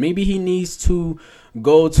challenged. Maybe he needs to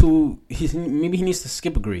maybe he needs to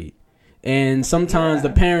skip a grade. And sometimes the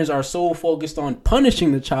parents are so focused on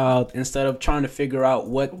punishing the child instead of trying to figure out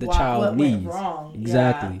what the child needs. Went wrong.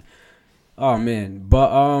 Exactly. Yeah. Oh man. But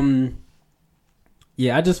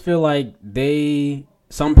I just feel like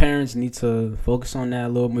some parents need to focus on that a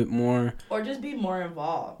little bit more. Or just be more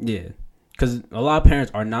involved. Yeah. Because a lot of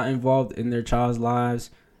parents are not involved in their child's lives.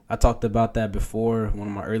 I talked about that before, one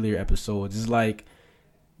of my earlier episodes. It's like,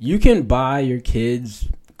 you can buy your kids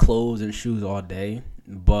clothes and shoes all day,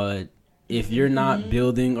 but if you're not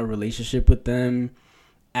building a relationship with them,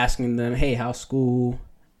 asking them, hey, how's school?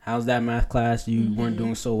 How's that math class you weren't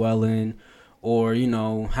doing so well in? Or,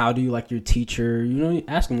 how do you like your teacher?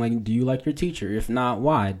 Ask them, like, do you like your teacher? If not,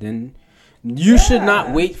 why? Then you should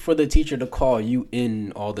not wait for the teacher to call you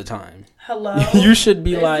in all the time. Hello? You should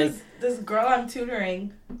be like... This girl I'm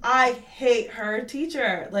tutoring, I hate her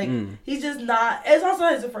teacher. Like, he's just not... It's also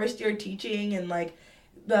his first year teaching, and, like,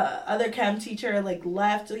 the other chem teacher, like,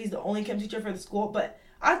 left, so he's the only chem teacher for the school. But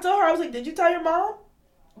I told her, I was like, did you tell your mom?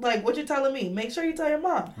 Like, what you're telling me? Make sure you tell your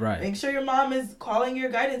mom. Right. Make sure your mom is calling your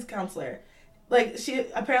guidance counselor. Like,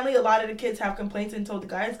 apparently a lot of the kids have complaints and told the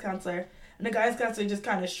guidance counselor, and the guidance counselor just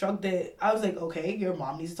kind of shrugged it. I was like, okay, your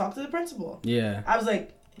mom needs to talk to the principal. Yeah. I was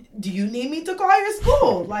like, do you need me to call your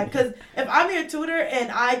school? Like, because if I'm your tutor and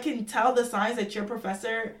I can tell the signs that your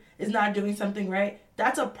professor is not doing something right,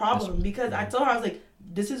 that's a problem. Because I told her, I was like,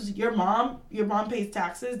 this is your mom pays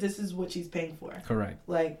taxes, this is what she's paying for. Correct.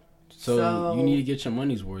 Like, so you need to get your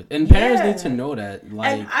money's worth. And parents need to know that.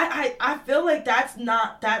 Like, and I feel like that's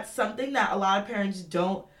something that a lot of parents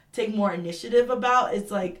don't take more initiative about. It's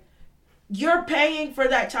like, you're paying for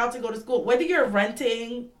that child to go to school. Whether you're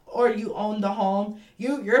renting or you own the home,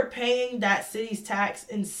 you're paying that city's tax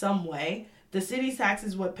in some way. The city's tax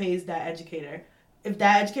is what pays that educator. If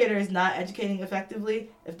that educator is not educating effectively,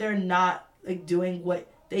 if they're not like doing what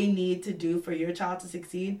they need to do for your child to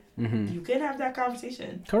succeed, you can have that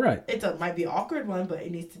conversation. Correct. It might be an awkward one, but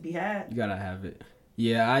it needs to be had. You gotta have it.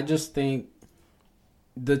 Yeah, I just think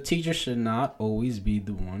the teacher should not always be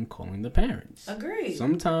the one calling the parents. Agreed.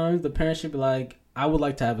 Sometimes the parents should be like, I would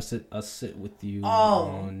like to have a sit with you.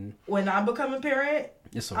 When I become a parent,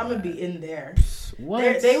 I'm going to be in there.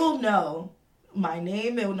 What? They will know my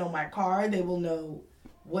name. They will know my car. They will know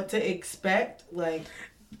what to expect. Like,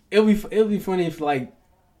 it'll be funny if, like,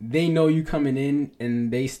 they know you coming in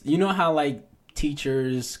and how, like,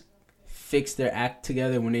 teachers fix their act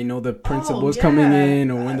together when they know the principal's yeah. coming in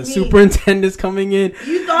or when I the mean, superintendent's coming in.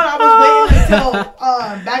 You thought I was waiting until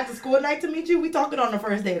back to school night to meet you? We talking on the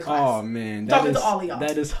first day of class. Oh man, Talking to all of y'all.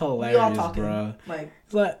 That is We all hilarious, talking. bro. Like,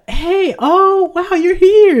 It's like, hey, oh wow, you're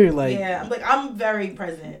here. Like, yeah, I'm very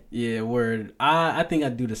present. yeah, word. I think I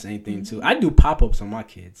do the same thing too. I do pop-ups on my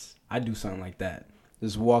kids. I do something like that.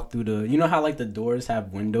 Just walk through the, you know how like the doors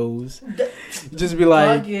have windows? Just be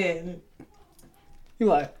like, Again. you're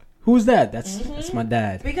like, who's that? That's my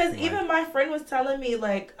dad. Because Like, even my friend was telling me,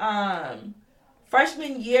 like,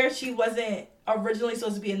 freshman year, she wasn't originally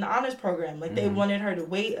supposed to be in the honors program. Like, they wanted her to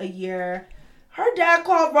wait a year. Her dad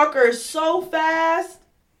called Rutgers so fast.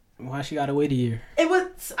 why she gotta wait a year? It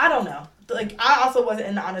was, I don't know. Like, I also wasn't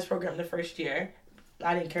in the honors program the first year.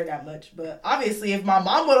 I didn't care that much. But obviously, if my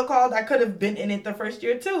mom would have called, I could have been in it the first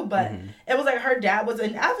year too. But it was like her dad was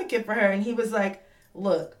an advocate for her. And he was like,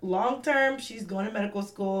 look, long term, she's going to medical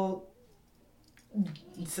school.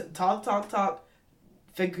 Talk.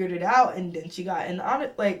 Figured it out. And then she got in the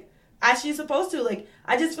honor, like, as she's supposed to. Like,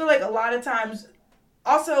 I just feel like a lot of times,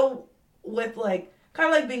 also with, like,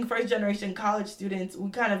 kind of like being first generation college students, we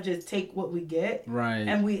kind of just take what we get. Right.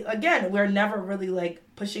 And we're never really like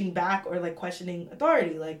pushing back or like questioning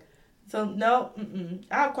authority. Like, so no,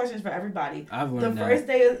 I have questions for everybody. I've learned the first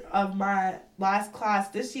day of my last class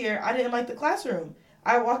this year, I didn't like the classroom.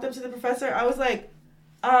 I walked up to the professor. I was like,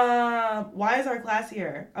 why is our class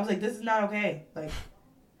here? I was like, this is not okay. Like,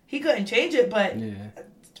 he couldn't change it, but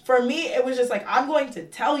for me, it was just like, I'm going to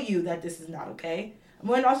tell you that this is not okay. I'm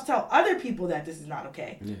going to also tell other people that this is not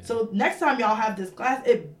okay. Yeah. So next time y'all have this class,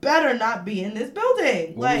 it better not be in this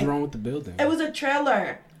building. What was wrong with the building? It was a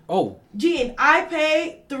trailer. Oh. Gene, I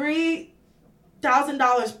paid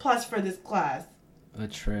 $3,000 plus for this class. A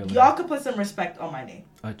trailer. Y'all could put some respect on my name.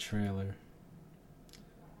 A trailer,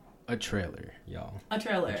 y'all. A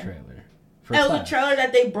trailer. For it was class. a trailer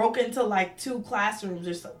that they broke into like 2 classrooms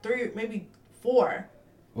or 3, maybe 4.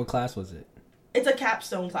 What class was it? It's a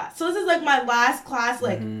capstone class. So this is like my last class,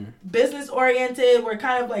 like business oriented. We're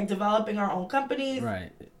kind of like developing our own companies. Right.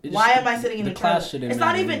 Why am I sitting in a class? trailer? It's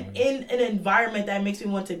not even in an environment that makes me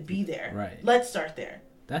want to be there. Right. Let's start there.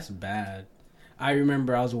 That's bad. I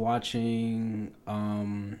remember I was watching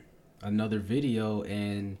another video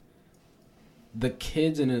and the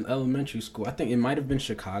kids in an elementary school, I think it might have been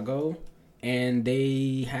Chicago, and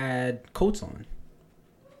they had coats on.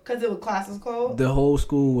 Because the class was cold? The whole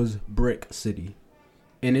school was brick city.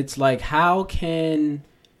 And it's like, how can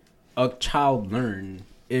a child learn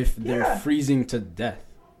if they're freezing to death?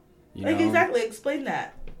 You know? Exactly. Explain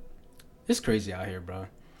that. It's crazy out here, bro.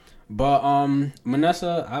 But,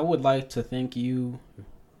 Manessa, I would like to thank you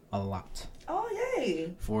a lot. Oh,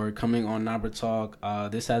 yay. For coming on Nabra Talk.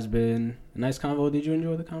 This has been a nice convo. Did you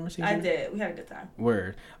enjoy the conversation? I did. We had a good time.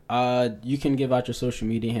 Word. You can give out your social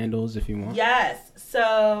media handles if you want. Yes.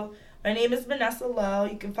 So, my name is Vanessa Lowe.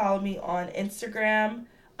 You can follow me on Instagram,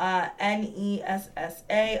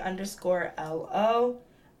 NESSA_LO.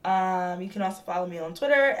 You can also follow me on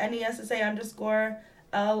Twitter, NESSA_LO.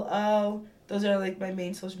 Those are like my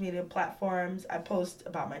main social media platforms. I post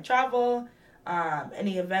about my travel,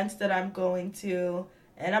 any events that I'm going to,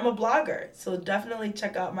 and I'm a blogger. So definitely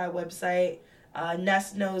check out my website,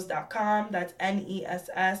 nessknows.com. That's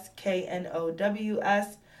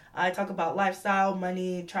NESSKNOWS. I talk about lifestyle,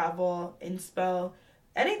 money, travel, inspo,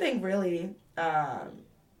 anything really,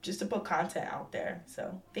 just to put content out there.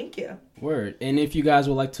 So thank you. Word. And if you guys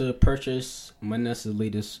would like to purchase Manessa's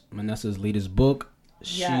latest book,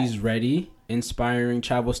 She's Ready, Inspiring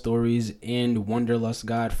Travel Stories and Wanderlust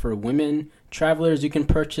Guide for Women Travelers, you can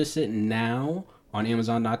purchase it now on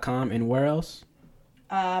Amazon.com. And where else?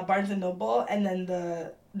 Barnes & Noble, and then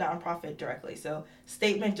the nonprofit directly. So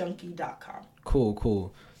statementjunkie.com.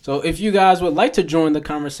 Cool. So if you guys would like to join the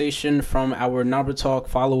conversation from our Nabra Talk,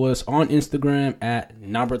 follow us on Instagram at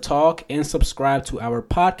Nabra Talk and subscribe to our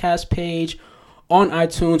podcast page on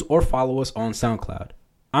iTunes or follow us on SoundCloud.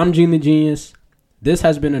 I'm Gene the Genius. This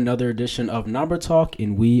has been another edition of Nabra Talk,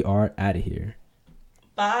 and we are out of here.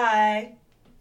 Bye.